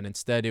Ronaldo, and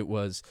instead it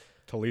was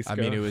Talisca.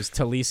 It was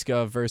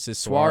Talisca versus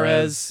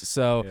Suarez.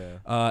 So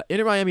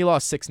Inter Miami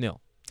lost 6-0.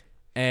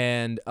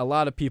 And a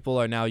lot of people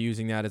are now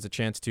using that as a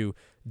chance to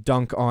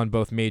dunk on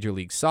both Major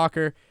League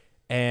Soccer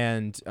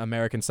and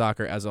American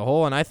soccer as a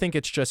whole. And I think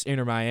it's just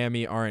Inter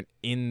Miami aren't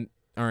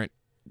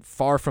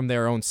far from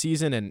their own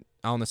season, and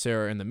Al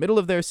Nassr are in the middle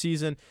of their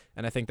season,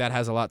 and I think that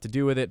has a lot to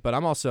do with it. But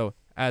I'm also,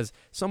 as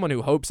someone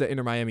who hopes that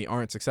Inter Miami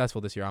aren't successful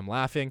this year, I'm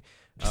laughing.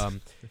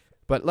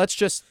 But let's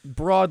just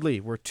broadly,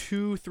 we're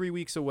 2-3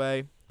 weeks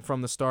away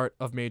from the start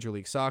of Major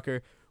League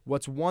Soccer.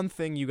 What's one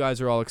thing you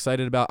guys are all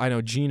excited about? I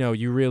know, Gino,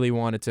 you really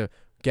wanted to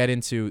get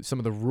into some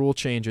of the rule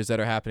changes that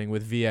are happening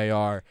with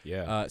VAR,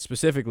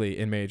 specifically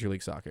in Major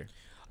League Soccer.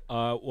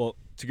 Well,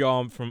 to go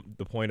on from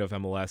the point of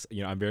MLS,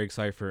 I'm very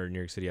excited for New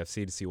York City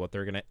FC to see what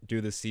they're going to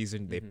do this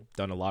season. They've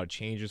done a lot of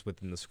changes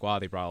within the squad.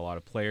 They brought a lot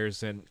of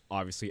players in.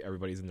 Obviously,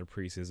 everybody's in their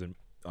preseason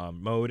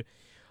mode.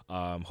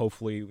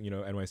 Hopefully,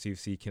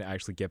 NYCFC can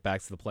actually get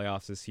back to the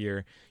playoffs this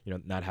year,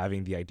 not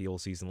having the ideal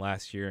season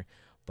last year.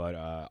 But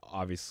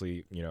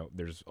obviously,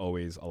 there's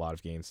always a lot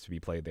of games to be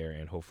played there,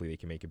 and hopefully they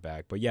can make it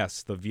back. But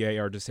yes, the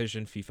VAR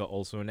decision, FIFA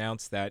also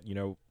announced that,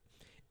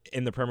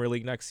 in the Premier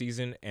League next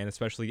season, and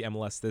especially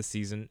MLS this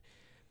season,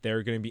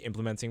 they're going to be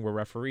implementing where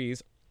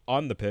referees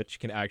on the pitch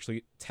can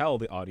actually tell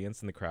the audience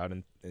and the crowd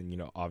and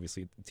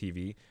obviously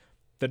TV,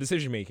 the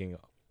decision-making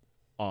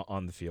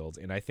on the field.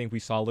 And I think we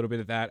saw a little bit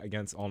of that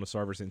against Al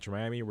Nassr versus Inter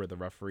Miami, where the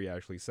referee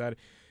actually said,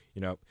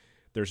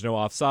 there's no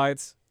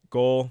offsides,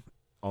 goal,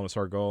 Al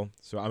Nassr goal.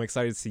 So I'm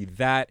excited to see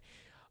that.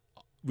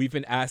 We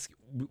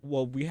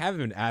haven't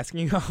been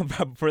asking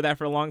for that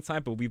for a long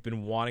time, but we've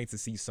been wanting to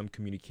see some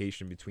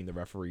communication between the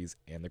referees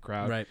and the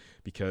crowd. Right.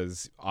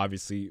 Because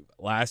obviously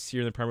last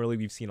year in the Premier League,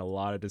 we've seen a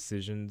lot of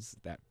decisions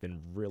that have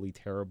been really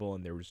terrible,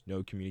 and there was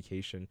no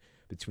communication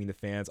between the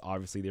fans.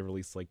 Obviously, they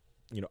released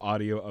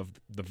audio of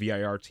the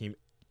VAR team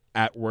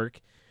at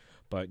work,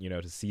 but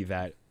to see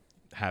that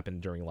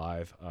happen during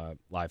live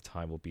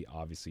time will be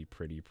obviously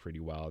pretty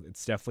wild.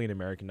 It's definitely an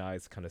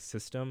Americanized kind of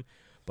system,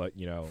 but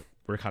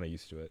we're kind of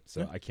used to it,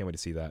 so I can't wait to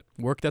see that.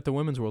 Worked at the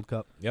Women's World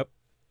Cup. Yep.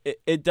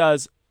 It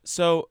does.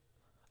 So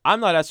I'm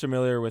not as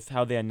familiar with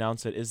how they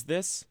announce it. Is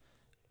this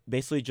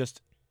basically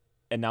just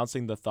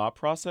announcing the thought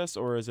process,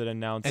 or is it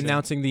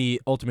announcing the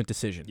ultimate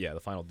decision? Yeah,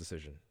 the final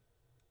decision.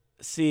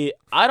 See,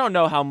 I don't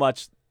know how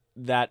much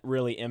that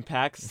really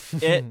impacts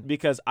it,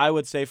 because I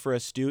would say for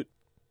astute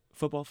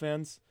football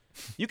fans,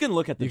 you can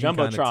look at the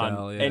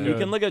Jumbotron, and you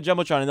can look at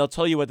Jumbotron, and they'll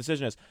tell you what the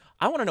decision is.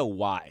 I want to know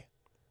why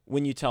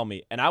when you tell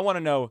me, and I want to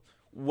know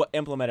what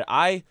implemented.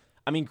 I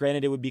mean,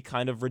 granted, it would be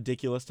kind of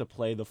ridiculous to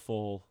play the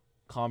full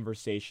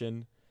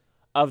conversation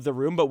of the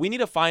room, but we need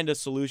to find a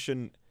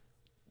solution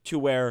to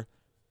where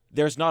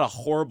there's not a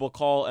horrible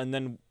call, and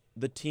then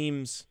the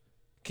teams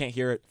can't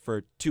hear it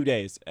for 2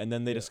 days, and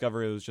then they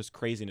discover it was just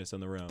craziness in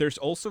the room. There's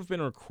also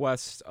been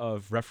requests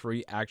of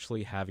referee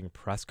actually having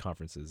press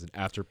conferences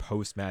after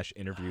post-match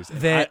interviews.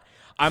 And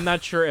I'm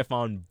not sure if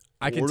I'm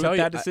bored with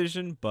that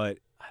decision, but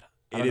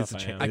it is a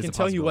change. I can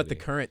tell you what the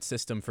current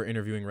system for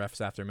interviewing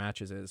refs after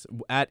matches is.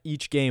 At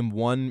each game,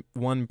 one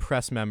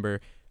press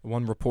member,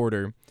 one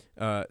reporter,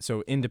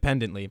 so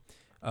independently,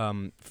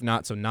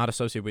 not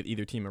associated with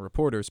either team, a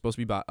reporter, supposed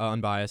to be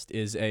unbiased,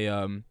 is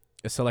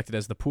is selected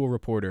as the pool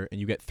reporter,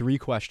 and you get 3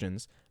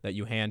 questions that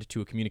you hand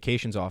to a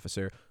communications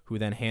officer, who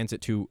then hands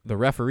it to the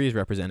referee's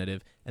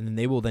representative, and then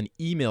they will then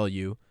email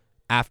you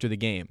after the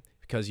game,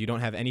 because you don't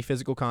have any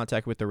physical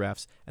contact with the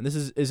refs. And this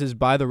is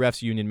by the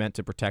refs union, meant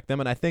to protect them.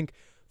 And I think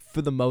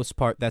for the most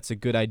part, that's a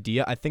good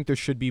idea. I think there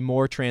should be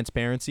more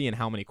transparency in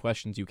how many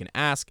questions you can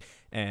ask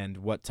and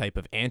what type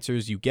of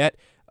answers you get,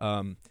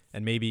 and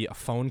maybe a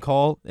phone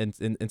call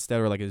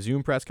instead of like a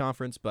Zoom press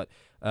conference. But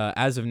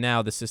as of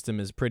now, the system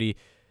is pretty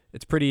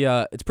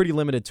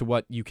limited to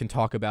what you can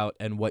talk about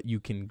and what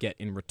you can get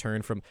in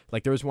return from.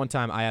 Like, there was one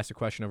time I asked a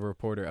question of a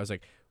reporter. I was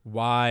like,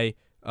 why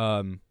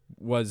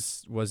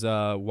was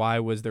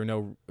there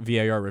no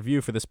VAR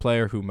review for this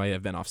player who might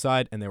have been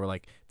offside? And they were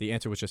like, the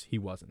answer was just, he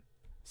wasn't.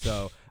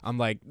 So I'm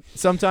like,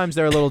 sometimes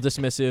they're a little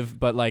dismissive,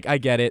 but like, I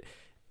get it.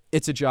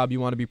 It's a job. You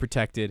want to be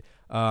protected.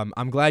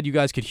 I'm glad you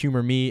guys could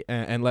humor me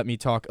and let me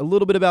talk a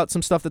little bit about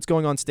some stuff that's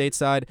going on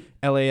stateside.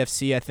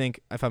 LAFC, I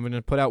think, if I'm going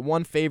to put out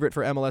one favorite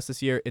for MLS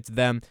this year, it's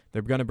them.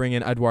 They're going to bring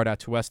in Eduardo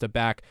Atuesta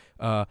back,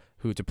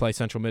 who to play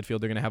central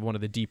midfield. They're going to have one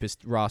of the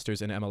deepest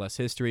rosters in MLS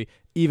history,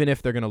 even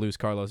if they're going to lose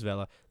Carlos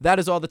Vela. That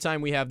is all the time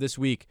we have this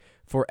week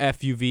for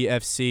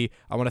FUVFC.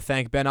 I want to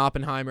thank Ben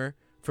Oppenheimer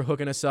for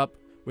hooking us up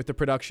with the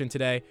production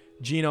today.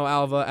 Gino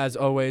Alva, as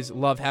always,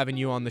 love having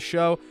you on the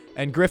show.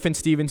 And Griffin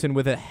Stevenson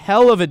with a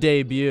hell of a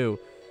debut,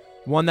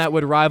 one that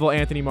would rival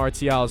Anthony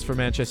Martial's for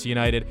Manchester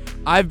United.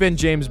 I've been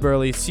James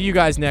Birle. See you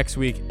guys next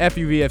week.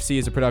 FUVFC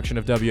is a production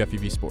of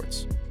WFUV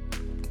Sports.